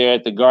 over there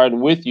at the garden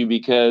with you,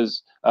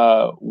 because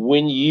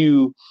when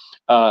you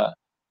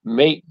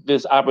make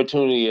this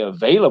opportunity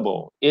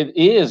available, it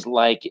is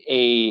like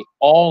a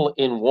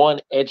all-in-one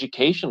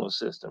educational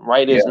system,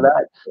 right? It's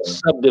not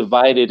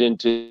subdivided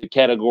into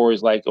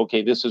categories like,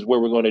 okay, this is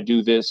where we're going to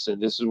do this,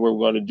 and this is where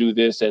we're going to do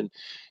this, and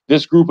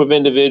this group of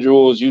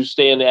individuals, you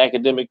stay in the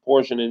academic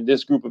portion, and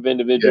this group of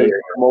individuals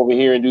come over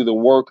here and do the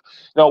work.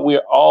 No,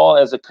 we're all,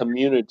 as a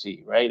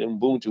community, right? In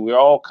Ubuntu, we're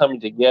all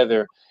coming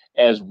together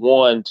as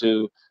one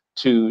to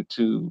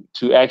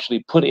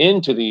actually put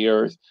into the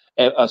earth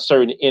a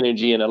certain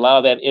energy and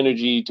allow that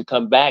energy to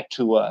come back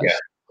to us.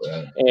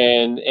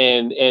 And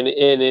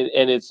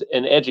it's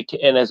an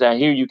and as I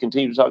hear you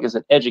continue to talk, it's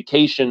an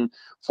education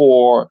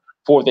for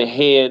the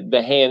hand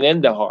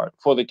and the heart,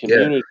 for the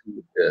community,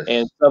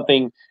 and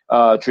something,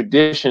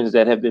 traditions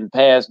that have been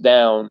passed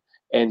down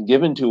and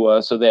given to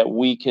us so that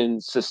we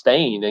can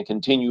sustain and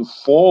continue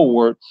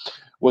forward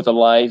with a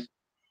life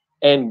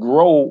and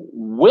grow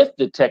with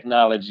the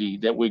technology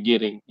that we're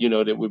getting,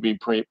 that we're being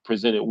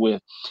presented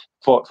with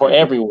for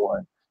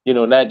everyone,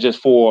 not just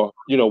for,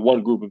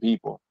 one group of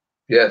people.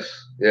 Yes.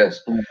 No,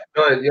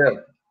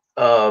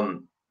 I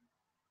mean,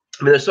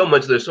 there's so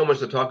much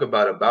to talk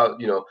about, about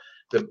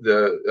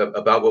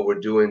what we're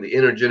doing, the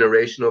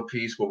intergenerational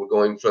piece, where we're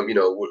going from,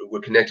 we're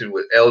connected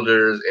with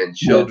elders and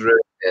children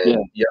and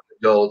young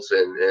adults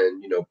and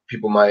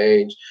people my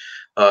age,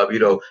 so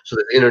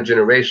the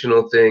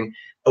intergenerational thing.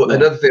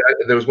 Another thing,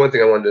 there was one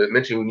thing I wanted to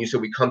mention when you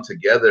said we come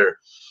together,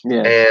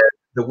 and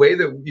the way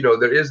that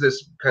there is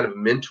this kind of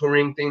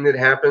mentoring thing that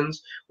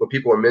happens where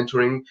people are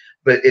mentoring,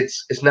 but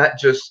it's not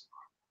just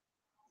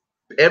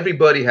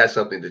everybody has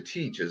something to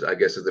teach, is I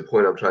guess is the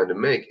point I'm trying to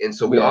make. And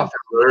so we Yeah. often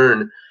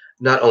learn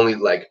not only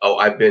like, oh,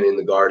 I've been in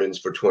the gardens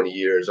for 20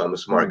 years, I'm a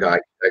smart Mhm. guy,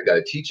 I got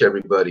to teach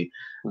everybody.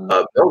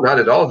 Mhm. No, not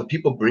at all. The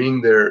people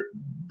bring their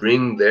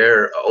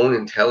own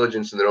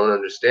intelligence and their own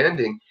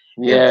understanding,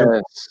 and through Yes.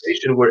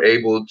 conversation, we're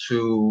able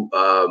to.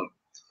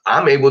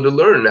 I'm able to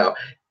learn now.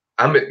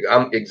 I'm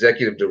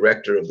executive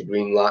director of the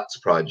Green Lots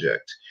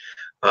Project.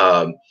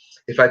 Um,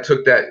 if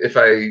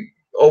I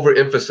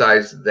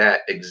overemphasize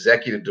that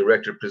executive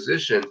director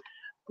position,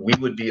 we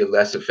would be a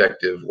less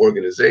effective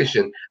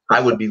organization. I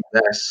would be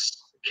less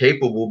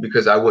capable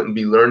because I wouldn't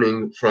be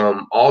learning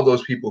from all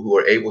those people who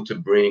are able to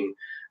bring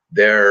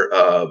their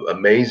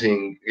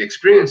amazing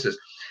experiences.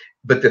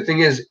 But the thing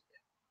is,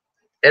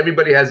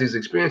 everybody has these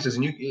experiences,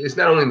 and it's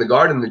not only in the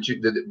garden that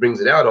it brings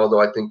it out.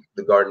 Although I think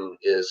the garden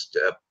is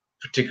a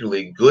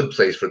particularly good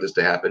place for this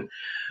to happen.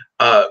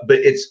 But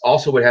it's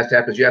also what has to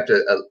happen is you have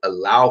to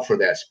allow for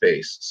that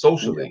space Yeah.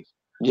 socially.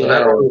 So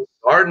not Yeah. only does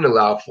the garden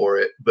allow for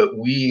it, but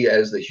we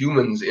as the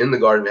humans in the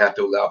garden have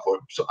to allow for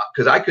it. So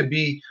because I could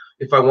be,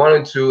 if I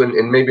wanted to,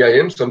 and maybe I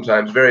am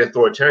sometimes very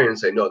authoritarian and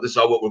say, no, this is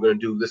all what we're going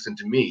to do. Listen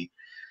to me.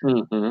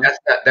 Hmm.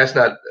 That's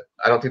not,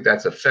 I don't think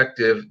that's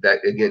effective. That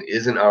again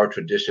isn't our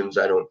traditions,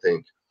 I don't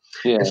think.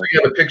 And so Yeah.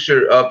 you have a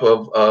picture up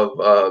of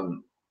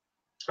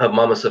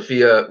Mama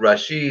Safia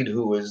Rashid,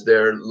 who is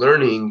there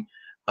learning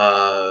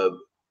uh,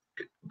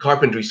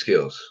 carpentry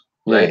skills,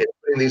 right? Yeah. And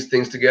putting these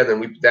things together.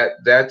 And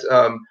that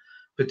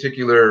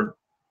particular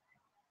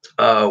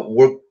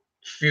work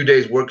few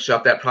days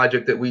workshop, that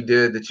project that we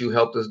did, that you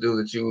helped us do,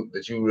 that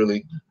you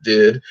really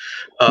did.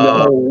 No,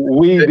 Uh,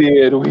 we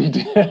did. We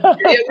did. yeah,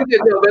 we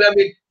did. No, but I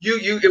mean,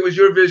 you it was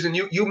your vision.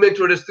 You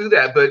mentored us through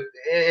that. But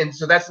and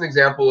so that's an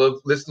example of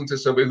listening to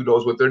somebody who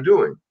knows what they're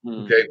doing.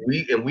 Mm.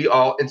 Okay, we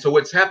all. And so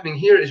what's happening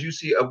here is you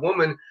see a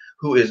woman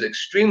who is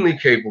extremely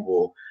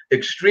capable,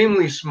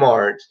 extremely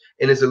smart,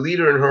 and is a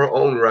leader in her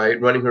own right,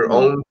 running her Mm.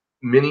 own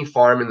mini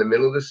farm in the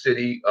middle of the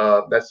city.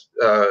 That's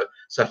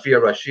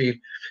Safia Rashid,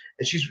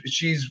 and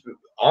she's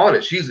on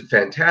it. She's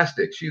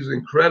fantastic. She's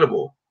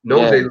incredible.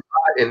 Knows Yeah. a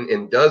lot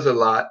and does a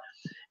lot,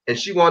 and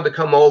she wanted to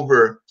come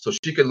over so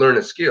she could learn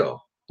a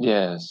skill.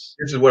 Yes.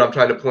 This is what I'm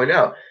trying to point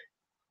out.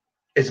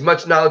 As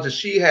much knowledge as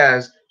she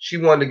has, she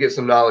wanted to get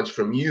some knowledge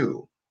from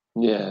you.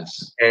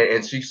 Yes.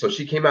 And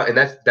she came out, and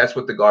that's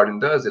what the garden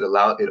does. It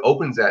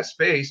opens that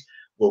space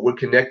where we're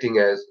connecting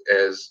as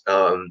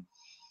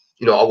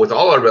with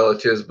all our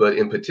relatives, but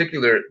in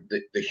particular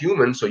the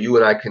humans. So you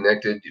and I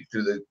connected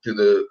through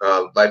the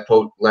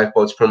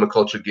Lifeboats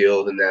Permaculture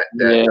Guild, and that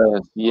Yes.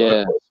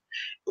 Yes.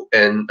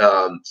 and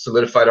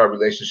solidified our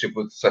relationship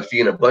with Safi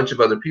and a bunch of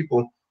other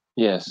people.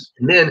 Yes.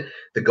 And then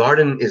the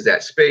garden is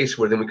that space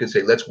where then we can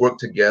say, let's work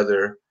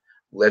together,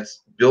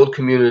 let's build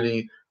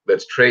community,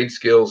 let's trade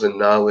skills and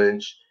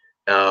knowledge,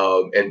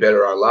 and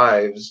better our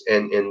lives.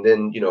 And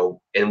then,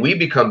 and we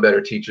become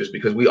better teachers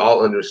because we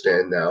all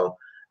understand now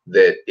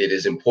that it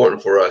is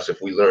important for us,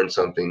 if we learn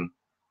something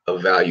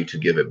of value, to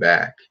give it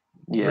back.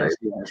 Right. Yes.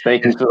 Yes.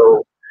 Thank And you for.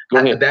 so Go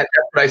ahead. that's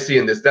what I see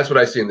in this. That's what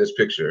I see in this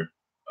picture.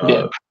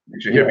 Yeah.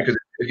 Here, Yeah. because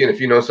again, if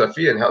you know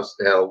Safia and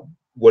how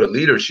what a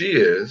leader she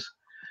is,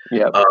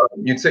 Yeah.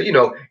 you'd say,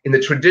 in the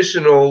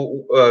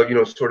traditional,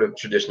 sort of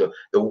traditional,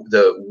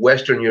 the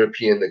Western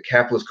European, the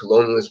capitalist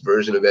colonialist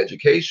version of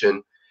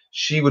education,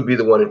 she would be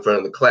the one in front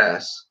of the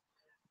class,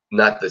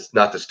 not the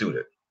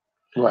student.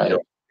 You know, Right.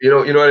 you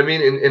know what I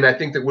mean? And I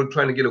think that we're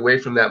trying to get away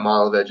from that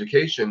model of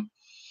education,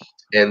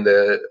 and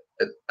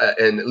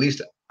and at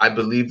least I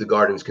believe the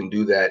gardens can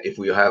do that if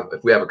we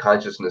have a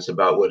consciousness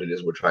about what it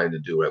is we're trying to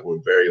do. Right, we're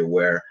very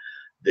aware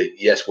that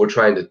yes, we're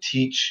trying to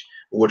teach.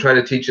 We're trying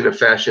to teach in a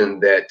fashion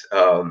that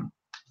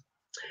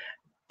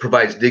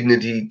provides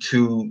dignity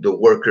to the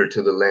worker,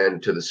 to the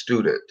land, to the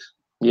student.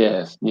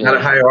 Yes. Not a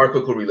Yes.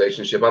 hierarchical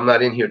relationship. I'm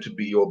not in here to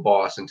be your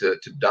boss and to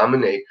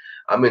dominate.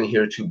 I'm in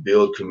here to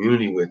build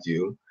community with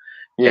you,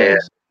 and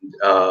Yes.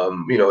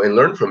 and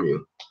learn from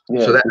you.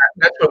 So Yes.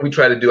 that's what we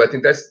try to do. I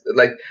think that's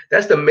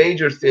the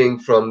major thing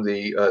from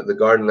the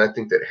garden. I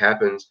think that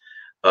happens,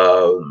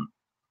 um,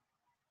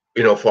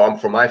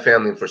 for my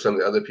family and for some of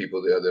the other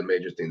people. The other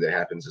major thing that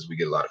happens is we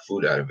get a lot of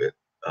food out of it.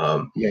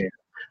 Um, Yeah.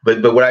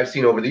 but what I've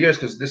seen over the years,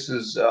 because this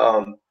is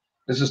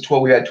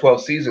 12. We had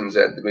 12 seasons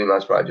at the Green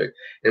Lots Project,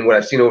 and what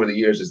I've seen over the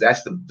years is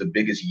that's the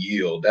biggest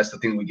yield. That's the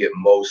thing we get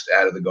most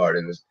out of the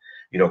garden is,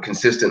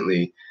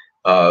 consistently,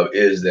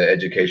 is the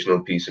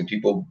educational piece, and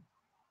people,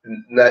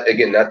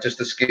 not just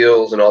the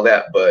skills and all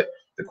that, but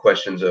the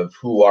questions of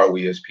who are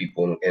we as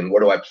people, and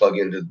what do I plug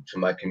into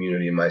my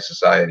community and my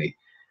society,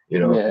 you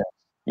know. Yes,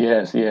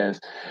 yes, yes.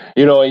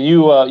 And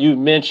you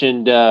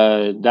mentioned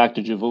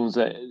Dr.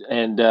 Javunza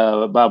and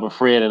Baba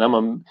Fred, and I'm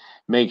gonna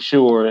make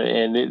sure,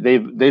 and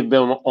they've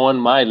been on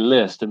my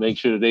list to make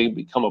sure that they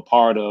become a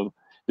part of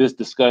this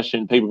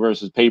discussion, paper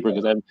versus paper,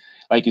 because I'm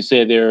like you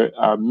said, there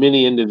are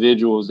many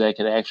individuals that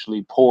can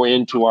actually pour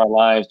into our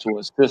lives to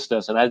assist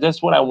us, and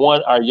that's what I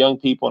want our young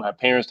people and our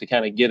parents to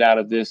kind of get out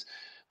of this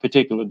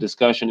particular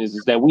discussion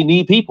is that we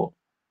need people.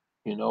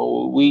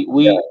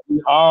 We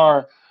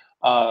are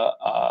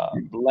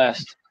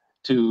blessed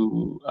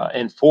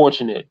and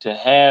fortunate to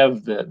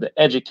have the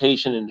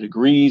education and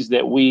degrees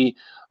that we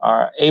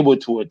are able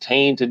to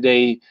attain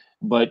today,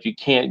 but you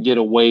can't get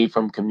away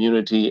from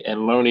community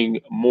and learning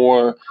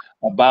more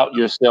about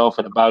yourself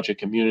and about your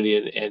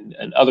community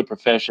and other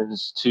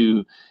professions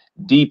to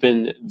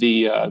deepen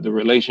the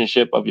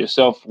relationship of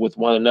yourself with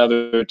one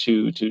another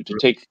to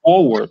take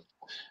forward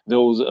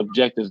those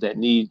objectives that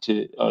need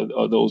to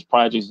or those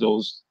projects,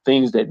 those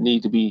things that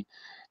need to be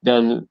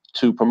done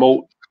to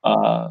promote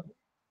a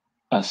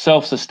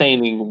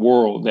self-sustaining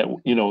world that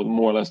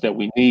more or less that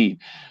we need.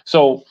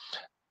 So,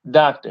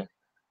 doctor,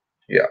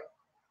 Yeah.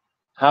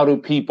 how do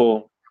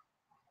people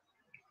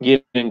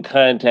get in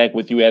contact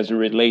with you as it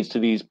relates to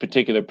these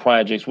particular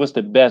projects? What's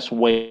the best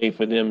way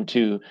for them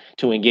to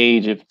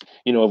engage if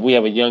if we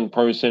have a young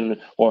person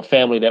or a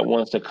family that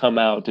wants to come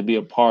out to be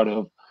a part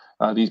of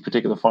these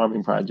particular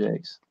farming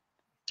projects?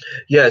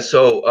 Yeah,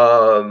 so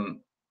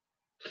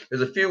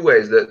there's a few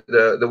ways.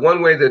 The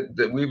one way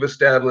that we've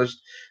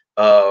established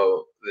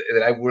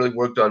that I really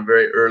worked on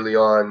very early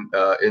on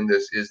in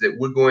this is that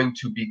we're going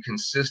to be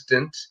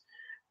consistent.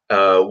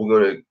 We're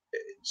going to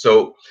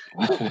so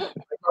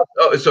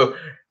so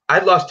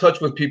I've lost touch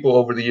with people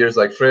over the years,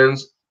 like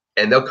friends,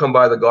 and they'll come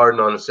by the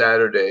garden on a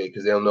Saturday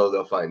because they'll know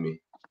they'll find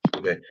me.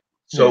 Okay,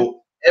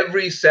 so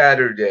every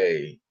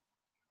Saturday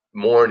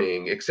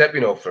morning, except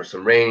for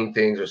some raining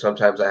things, or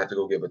sometimes I have to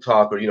go give a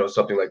talk, or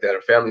something like that,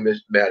 or family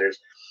matters.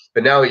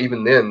 But now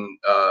even then,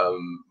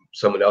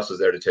 someone else is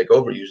there to take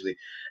over usually.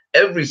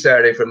 Every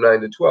Saturday from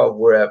 9 to 12,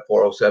 we're at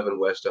 407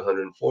 West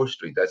 104th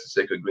Street. That's the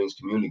Sacred Greens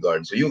Community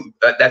Garden. So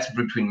that's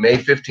between May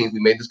 15th.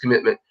 We made this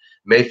commitment,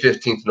 May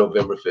 15th,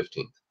 November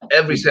 15th,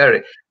 every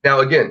Saturday.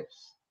 Now again,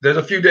 there's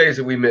a few days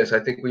that we miss.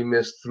 I think we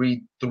missed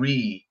three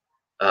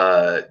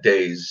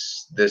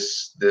days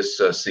this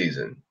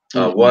season.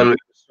 One was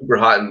super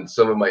hot, and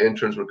some of my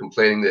interns were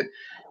complaining that,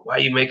 why are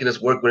you making us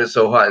work when it's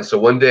so hot? And so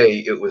one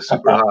day it was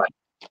super hot,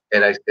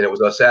 and it was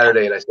on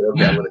Saturday, and I said,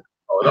 okay, I'm going to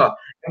call it off.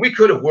 And we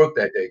could have worked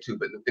that day too,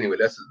 but anyway,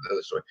 that's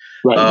another story.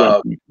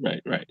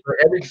 Right.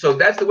 So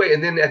that's the way.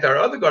 And then at our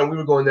other garden, we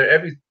were going there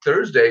every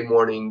Thursday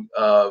morning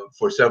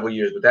for several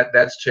years, but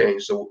that's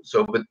changed.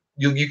 But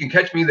you can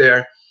catch me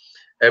there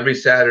every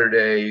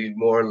Saturday,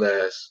 more or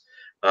less,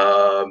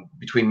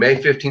 between May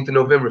 15th and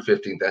November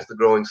 15th. That's the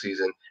growing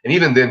season. And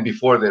even then,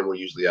 before then, we're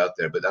usually out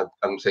there. But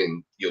I'm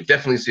saying you'll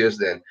definitely see us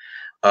then.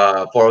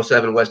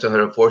 407 West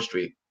 104th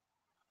Street.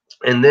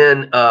 And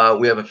then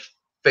we have a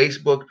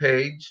Facebook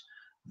page,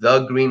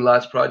 The Green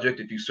Lots Project.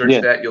 If you search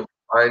that, you'll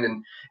find.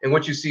 And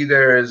what you see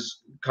there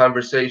is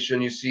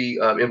conversation. You see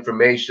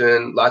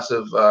information, lots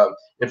of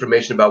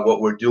information about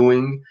what we're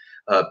doing,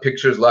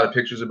 pictures, a lot of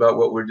pictures about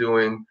what we're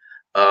doing.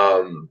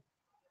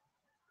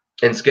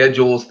 And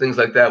schedules, things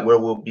like that, where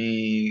we'll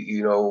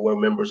be, where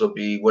members will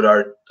be, what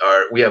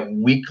we have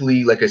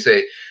weekly, like I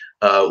say,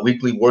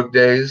 weekly work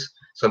days.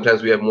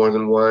 Sometimes we have more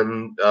than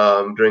one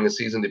during a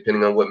season,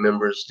 depending on what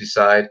members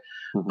decide.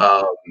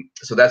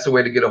 So that's a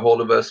way to get a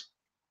hold of us.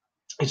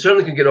 You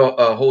certainly can get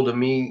a hold of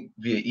me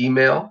via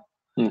email.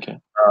 Okay.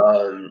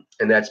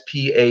 And that's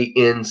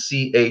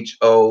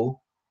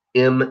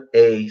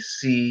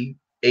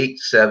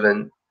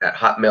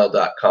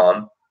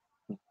PANCHOMAC87@hotmail.com.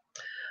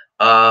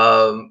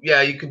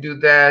 You can do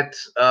that.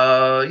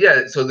 So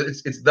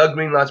it's The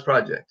Green Lots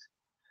Project,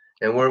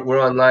 and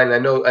we're online. I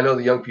know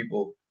the young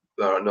people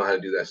know how to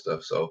do that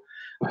stuff. So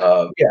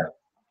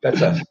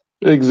that's us.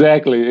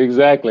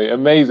 Exactly.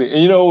 Amazing.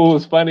 And it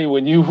was funny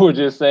when you were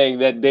just saying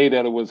that day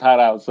that it was hot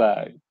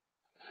outside.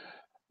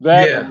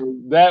 That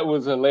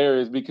was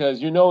hilarious, because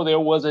there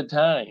was a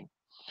time,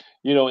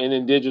 in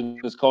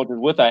indigenous cultures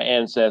with our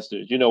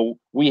ancestors,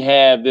 we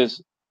have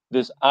this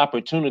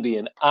opportunity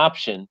and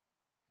option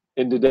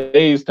in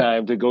today's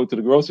time to go to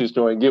the grocery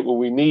store and get what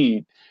we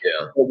need.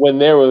 But when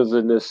there was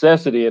a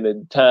necessity and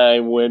a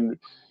time when,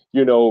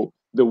 the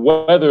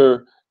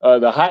weather,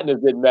 the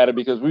hotness didn't matter,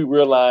 because we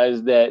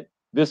realized that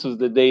this was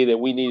the day that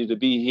we needed to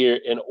be here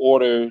in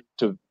order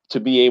to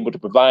be able to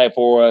provide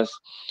for us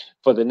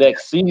for the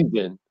next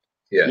season.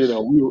 Yes.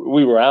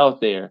 We were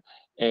out there,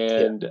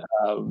 and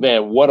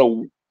man, what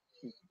a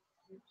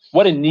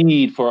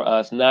need for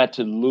us not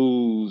to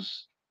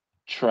lose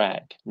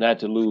track, not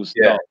to lose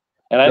thought.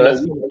 And I know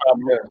we can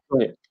probably go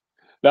ahead.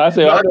 Now I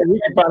say, I know we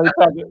can probably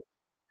talk.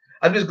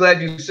 I'm just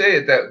glad you say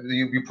it, that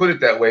you put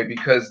it that way,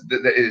 because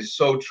that is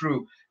so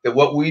true. That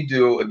what we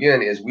do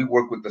again is we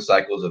work with the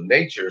cycles of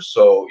nature.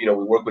 So we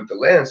work with the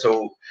land.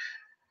 So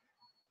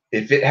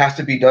if it has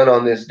to be done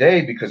on this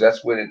day because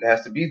that's when it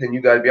has to be, then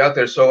you got to be out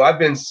there. So I've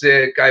been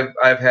sick.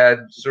 I've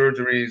had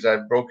surgeries.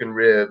 I've broken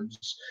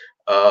ribs.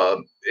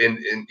 On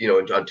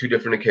 2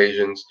 different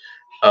occasions.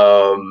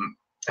 I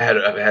had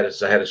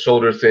a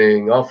shoulder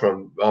thing, all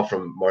from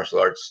martial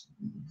arts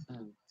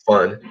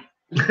fun.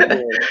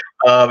 But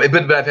I've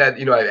had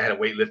I had a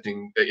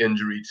weightlifting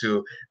injury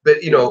too.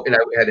 But and I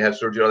had to have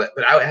surgery and all that.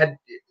 But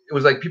it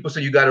was like people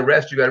say you got to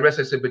rest.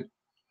 I said, but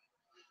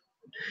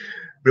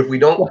if we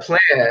don't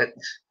plant,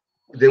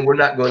 then we're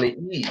not going to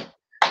eat.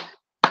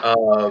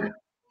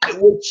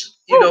 which,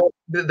 you know,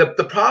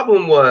 the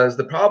problem was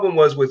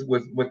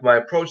with my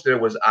approach there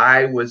was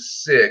I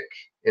was sick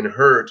and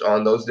hurt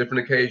on those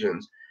different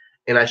occasions,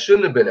 and I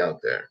shouldn't have been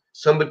out there.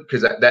 Somebody,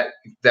 because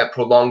that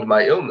prolonged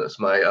my illness,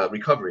 my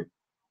recovery.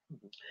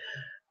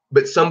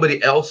 But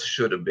somebody else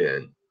should have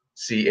been.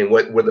 See, and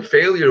where the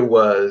failure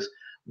was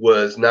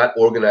not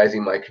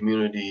organizing my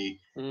community.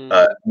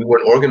 We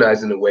weren't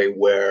organized in a way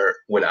where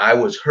when I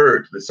was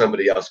hurt, that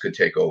somebody else could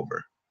take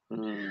over.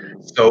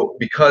 So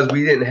because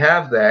we didn't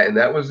have that, and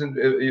that wasn't,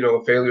 you know,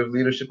 a failure of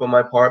leadership on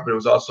my part, but it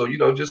was also, you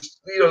know, just,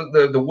 you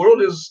know, the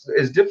world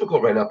is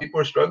difficult right now. People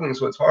are struggling,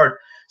 so it's hard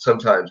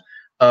sometimes.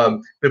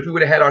 But if we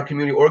would have had our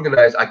community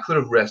organized, I could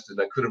have rested,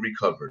 I could have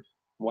recovered.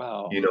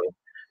 Wow. You know,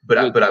 but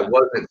I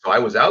wasn't. So I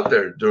was out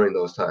there during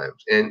those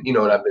times, and you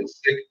know, and I've been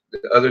sick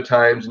other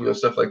times, you know,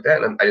 stuff like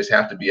that. And I just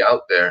have to be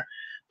out there.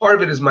 Part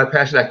of it is my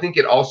passion. I think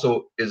it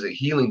also is a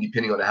healing,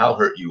 depending on how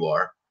hurt you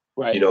are.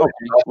 Right. You know, Okay.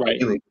 it's also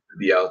healing to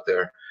be out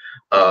there.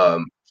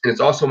 And it's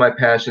also my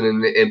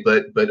passion,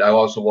 but I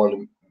also want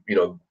to, you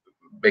know,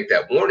 make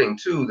that warning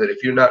too, that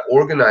if you're not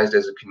organized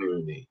as a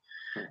community,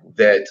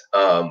 that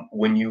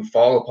when you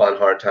fall upon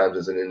hard times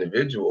as an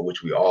individual,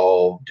 which we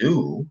all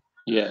do,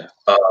 yeah,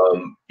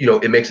 you know,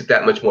 it makes it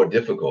that much more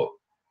difficult.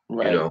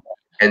 right. You know,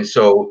 and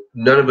so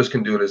none of us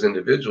can do it as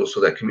individuals.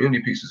 So that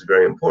community piece is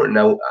very important.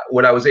 Now,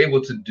 what I was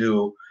able to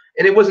do,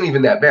 and it wasn't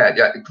even that bad.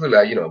 Yeah,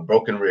 clearly, you know,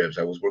 broken ribs.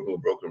 I was working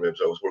with broken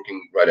ribs. I was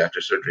working right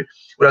after surgery.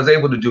 What I was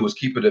able to do was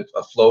keep it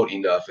afloat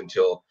enough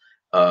until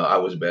I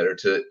was better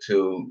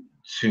to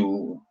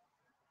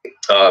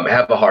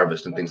have a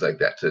harvest and things like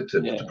that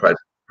to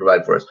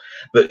provide for us.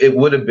 But it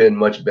would have been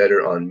much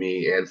better on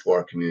me and for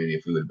our community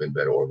if we would have been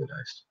better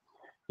organized.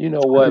 You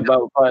know what,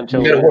 Baba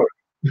Pancho?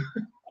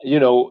 You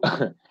know,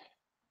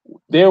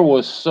 there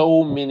were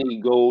so many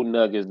gold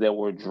nuggets that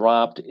were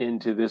dropped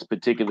into this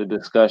particular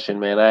discussion,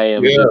 man. I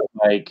am just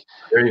like,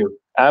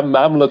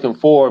 I'm looking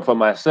forward for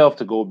myself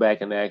to go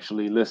back and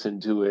actually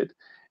listen to it,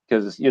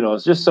 because, you know,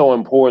 it's just so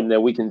important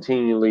that we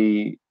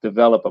continually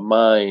develop a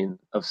mind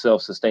of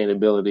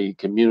self-sustainability,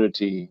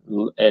 community,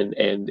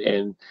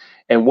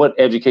 and what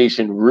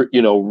education,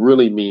 you know,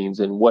 really means,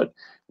 and what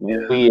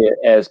we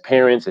as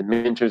parents and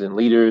mentors and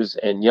leaders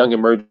and young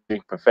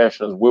emerging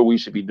professionals, where we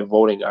should be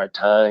devoting our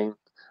time,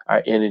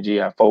 our energy,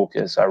 our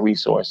focus, our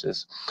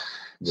resources.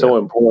 So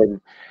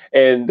important.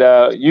 And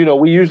you know,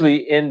 we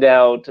usually end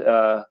out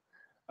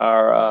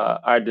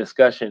our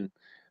discussion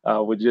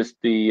with just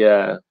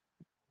the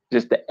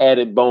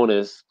added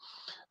bonus,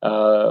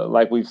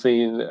 like we've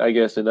seen, I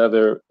guess, in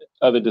other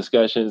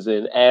discussions,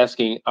 in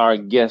asking our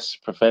guest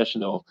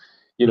professional,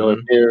 you know, if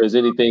there is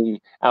anything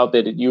out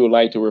there that you would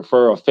like to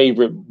refer, a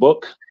favorite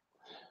book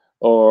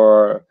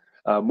or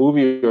a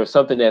movie or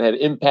something that had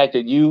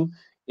impacted you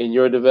in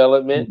your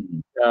development,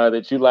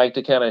 that you'd like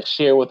to kind of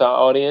share with our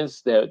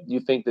audience, that you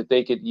think that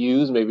they could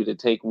use, maybe to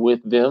take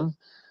with them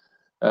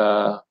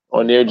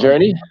on their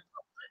journey.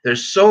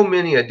 There's so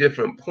many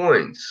different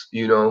points,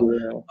 you know.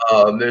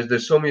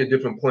 There's so many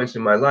different points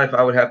in my life.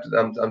 I would have to.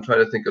 I'm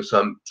trying to think of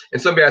some.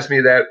 And somebody asked me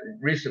that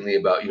recently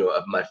about, you know,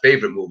 my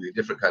favorite movie, a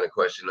different kind of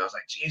question. And I was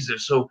like, geez,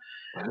 there's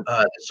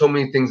so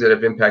many things that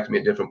have impacted me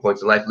at different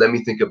points in life. Let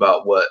me think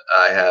about what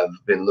I have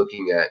been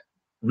looking at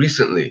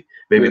recently.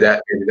 Maybe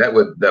that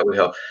would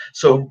help.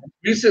 So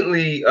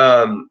recently, you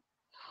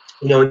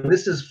know, and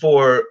this is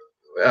for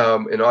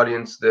an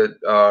audience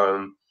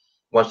that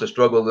wants to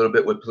struggle a little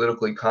bit with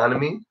political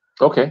economy.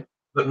 Okay.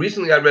 But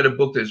recently I read a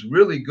book that's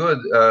really good,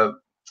 A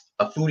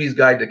Foodie's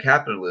Guide to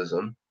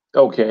Capitalism.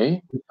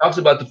 Okay. It talks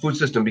about the food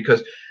system,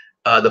 because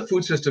the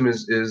food system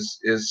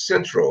is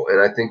central, and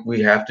I think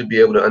we have to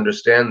be able to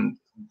understand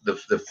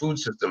the food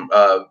system.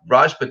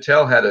 Raj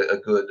Patel had a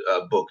good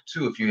book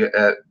too. If you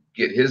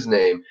get his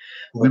name,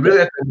 we really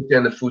have to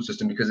understand the food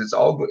system, because it's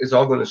all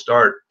going to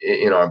start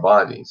in our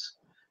bodies.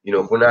 You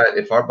know,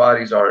 if our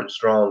bodies aren't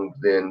strong,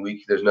 then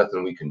there's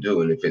nothing we can do.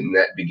 And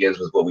that begins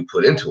with what we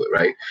put into it,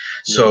 right?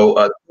 So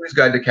the Foodie's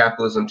Guide to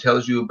Capitalism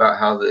tells you about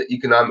how the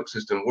economic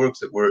system works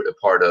that we're a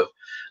part of.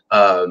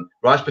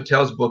 Raj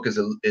Patel's book is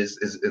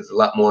a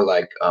lot more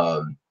like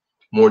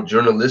more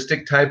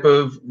journalistic type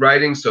of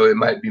writing, so it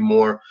might be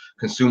more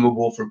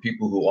consumable for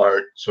people who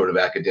aren't sort of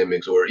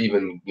academics, or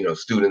even, you know,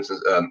 students,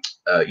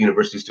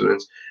 university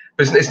students.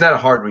 But it's not a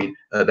hard read.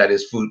 That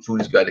is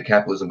Foodie's Guide to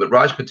Capitalism. But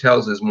Raj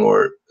Patel's is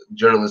more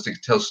journalistic,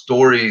 tells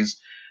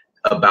stories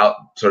about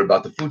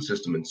the food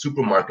system and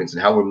supermarkets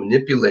and how we're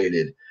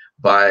manipulated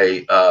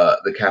by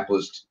the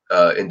capitalist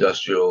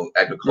industrial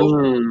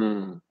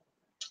agriculture.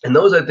 And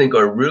those, I think,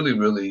 are really,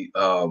 really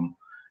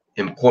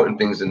important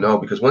things to know,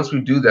 because once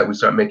we do that, we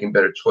start making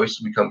better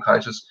choices, become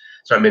conscious,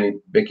 start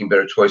making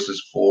better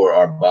choices for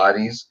our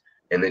bodies,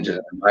 and then just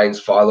the minds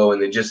follow.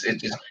 And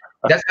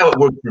that's how it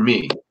worked for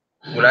me.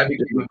 When I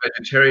became a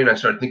vegetarian, I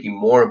started thinking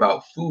more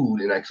about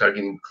food, and I started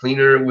getting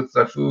cleaner with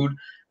my food.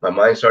 My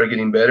mind started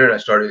getting better,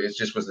 and it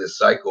just was this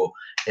cycle.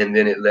 And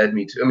then it led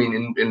me to, I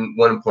mean, in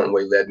one important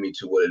way, led me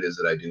to what it is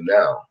that I do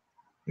now,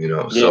 you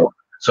know.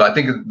 So I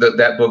think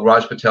that book,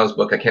 Raj Patel's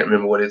book, I can't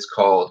remember what it's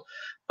called,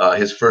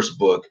 his first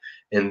book,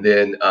 and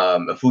then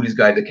A Foodie's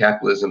Guide to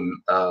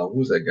Capitalism.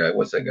 Who's that guy?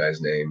 What's that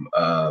guy's name?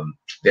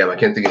 Damn, I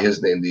can't think of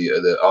his name.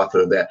 The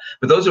author of that.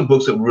 But those are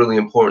books that were really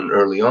important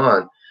early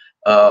on.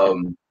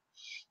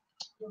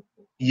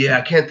 Yeah,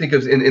 I can't think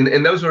of,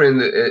 and those were in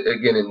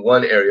again in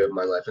one area of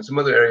my life, and some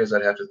other areas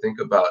I'd have to think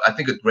about. I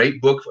think a great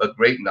book, a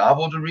great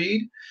novel to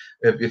read,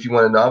 if you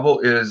want a novel,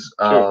 is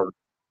Sure.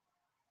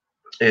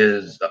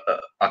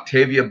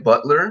 Octavia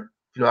Butler.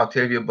 You know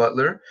Octavia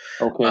Butler,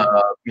 Okay.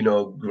 you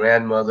know,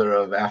 grandmother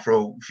of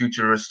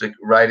Afrofuturistic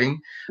writing.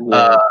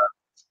 Yeah.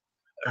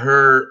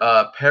 Her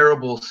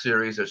Parable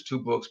series. There's two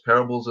books: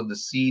 Parables of the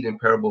Seed and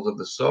Parables of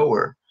the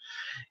Sower.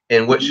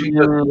 And what she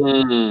does,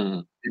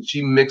 Mm.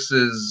 she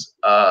mixes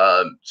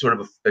sort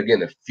of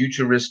again a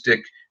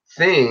futuristic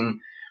thing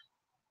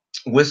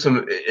with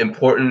some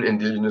important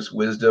indigenous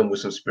wisdom, with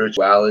some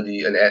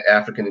spirituality, and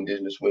African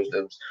indigenous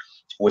wisdoms,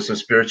 with some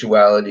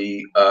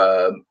spirituality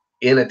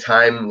in a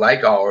time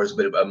like ours,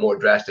 but a more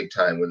drastic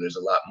time where there's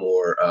a lot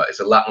more. It's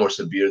a lot more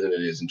severe than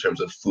it is in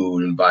terms of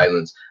food and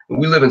violence. And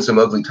we live in some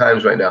ugly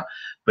times right now.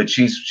 But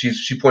she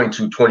pointing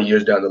to 20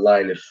 years down the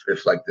line,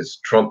 if like this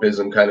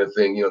Trumpism kind of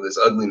thing, you know, this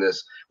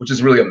ugliness, which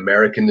is really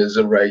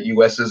Americanism, right?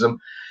 USism.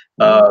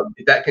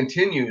 If that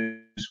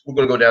continues, we're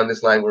going to go down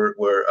this line where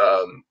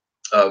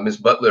Miss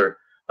Butler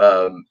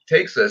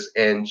takes us,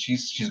 and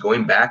she's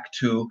going back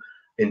to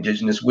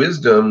indigenous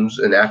wisdoms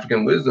and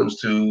African wisdoms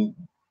to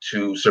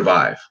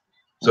survive.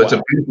 So it's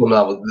a beautiful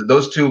novel.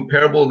 Those two,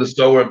 Parable of the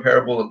Sower and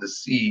Parable of the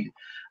Seed,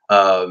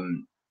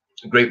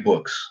 great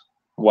books.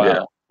 Wow.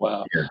 Yeah.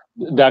 Wow. Yeah.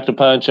 Dr.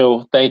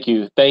 Pancho, thank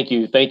you. Thank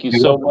you. Thank you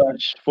so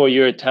much for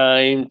your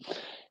time.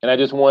 And I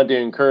just wanted to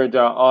encourage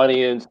our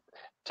audience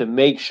to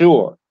make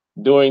sure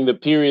during the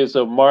periods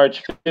of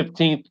March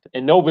 15th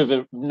and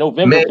November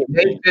May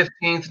 15th.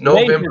 15th,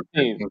 November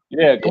 15th.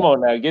 Yeah, come on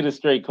now. Get it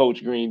straight,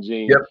 Coach Green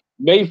Gene. Yep.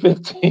 May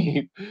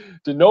 15th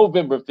to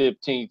November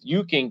 15th,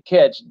 you can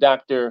catch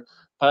Dr.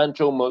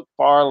 Pancho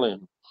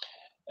McFarland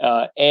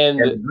and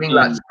the Green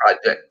Locks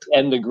Project.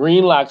 And the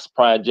Green Locks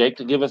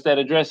Project. Give us that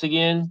address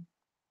again.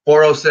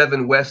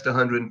 407 West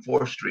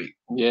 104th Street.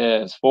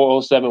 Yes,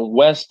 407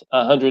 West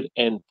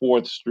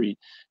 104th Street.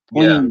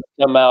 Please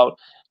come out,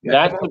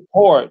 not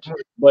support,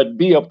 but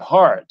be a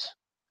part.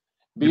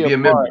 Be a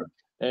part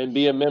and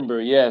be a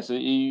member. Yes,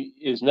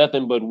 it's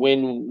nothing but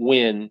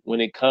win-win when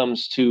it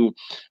comes to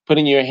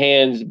putting your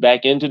hands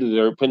back into the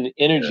dirt, putting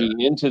energy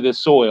into the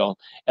soil,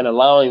 and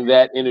allowing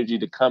that energy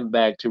to come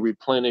back to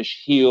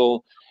replenish,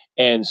 heal,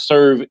 and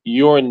serve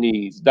your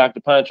needs. Dr.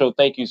 Pancho,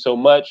 thank you so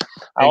much.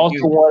 I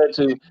also wanted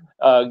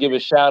to give a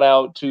shout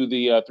out to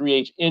the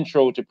 3H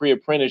Intro to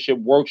Pre-Apprenticeship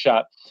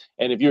Workshop.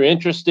 And if you're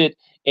interested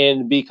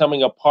in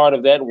becoming a part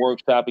of that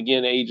workshop,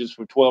 again, ages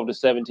from 12 to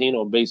 17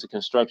 on basic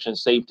construction,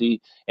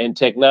 safety, and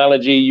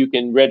technology, you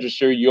can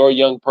register your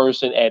young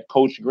person at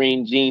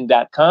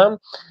CoachGreenGene.com.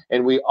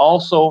 And we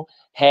also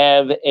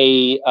have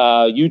a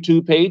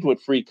YouTube page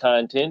with free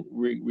content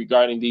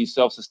regarding these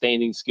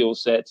self-sustaining skill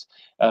sets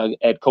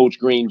at Coach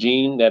Green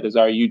Gene. That is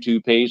our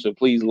YouTube page. So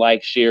please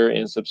like, share,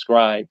 and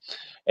subscribe.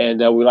 And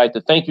we'd like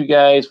to thank you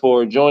guys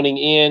for joining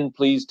in.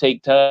 Please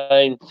take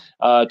time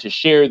to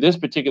share this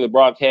particular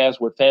broadcast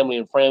with family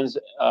and friends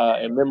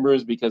and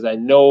members, because I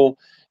know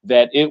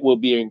that it will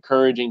be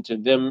encouraging to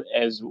them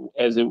as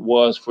it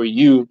was for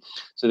you,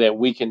 so that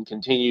we can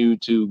continue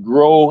to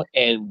grow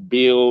and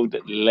build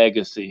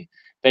legacy.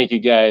 Thank you,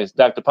 guys.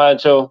 Dr.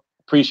 Pancho,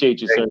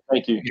 appreciate you, sir.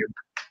 Thank you.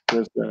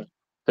 Yes, sir.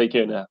 Take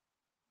care now.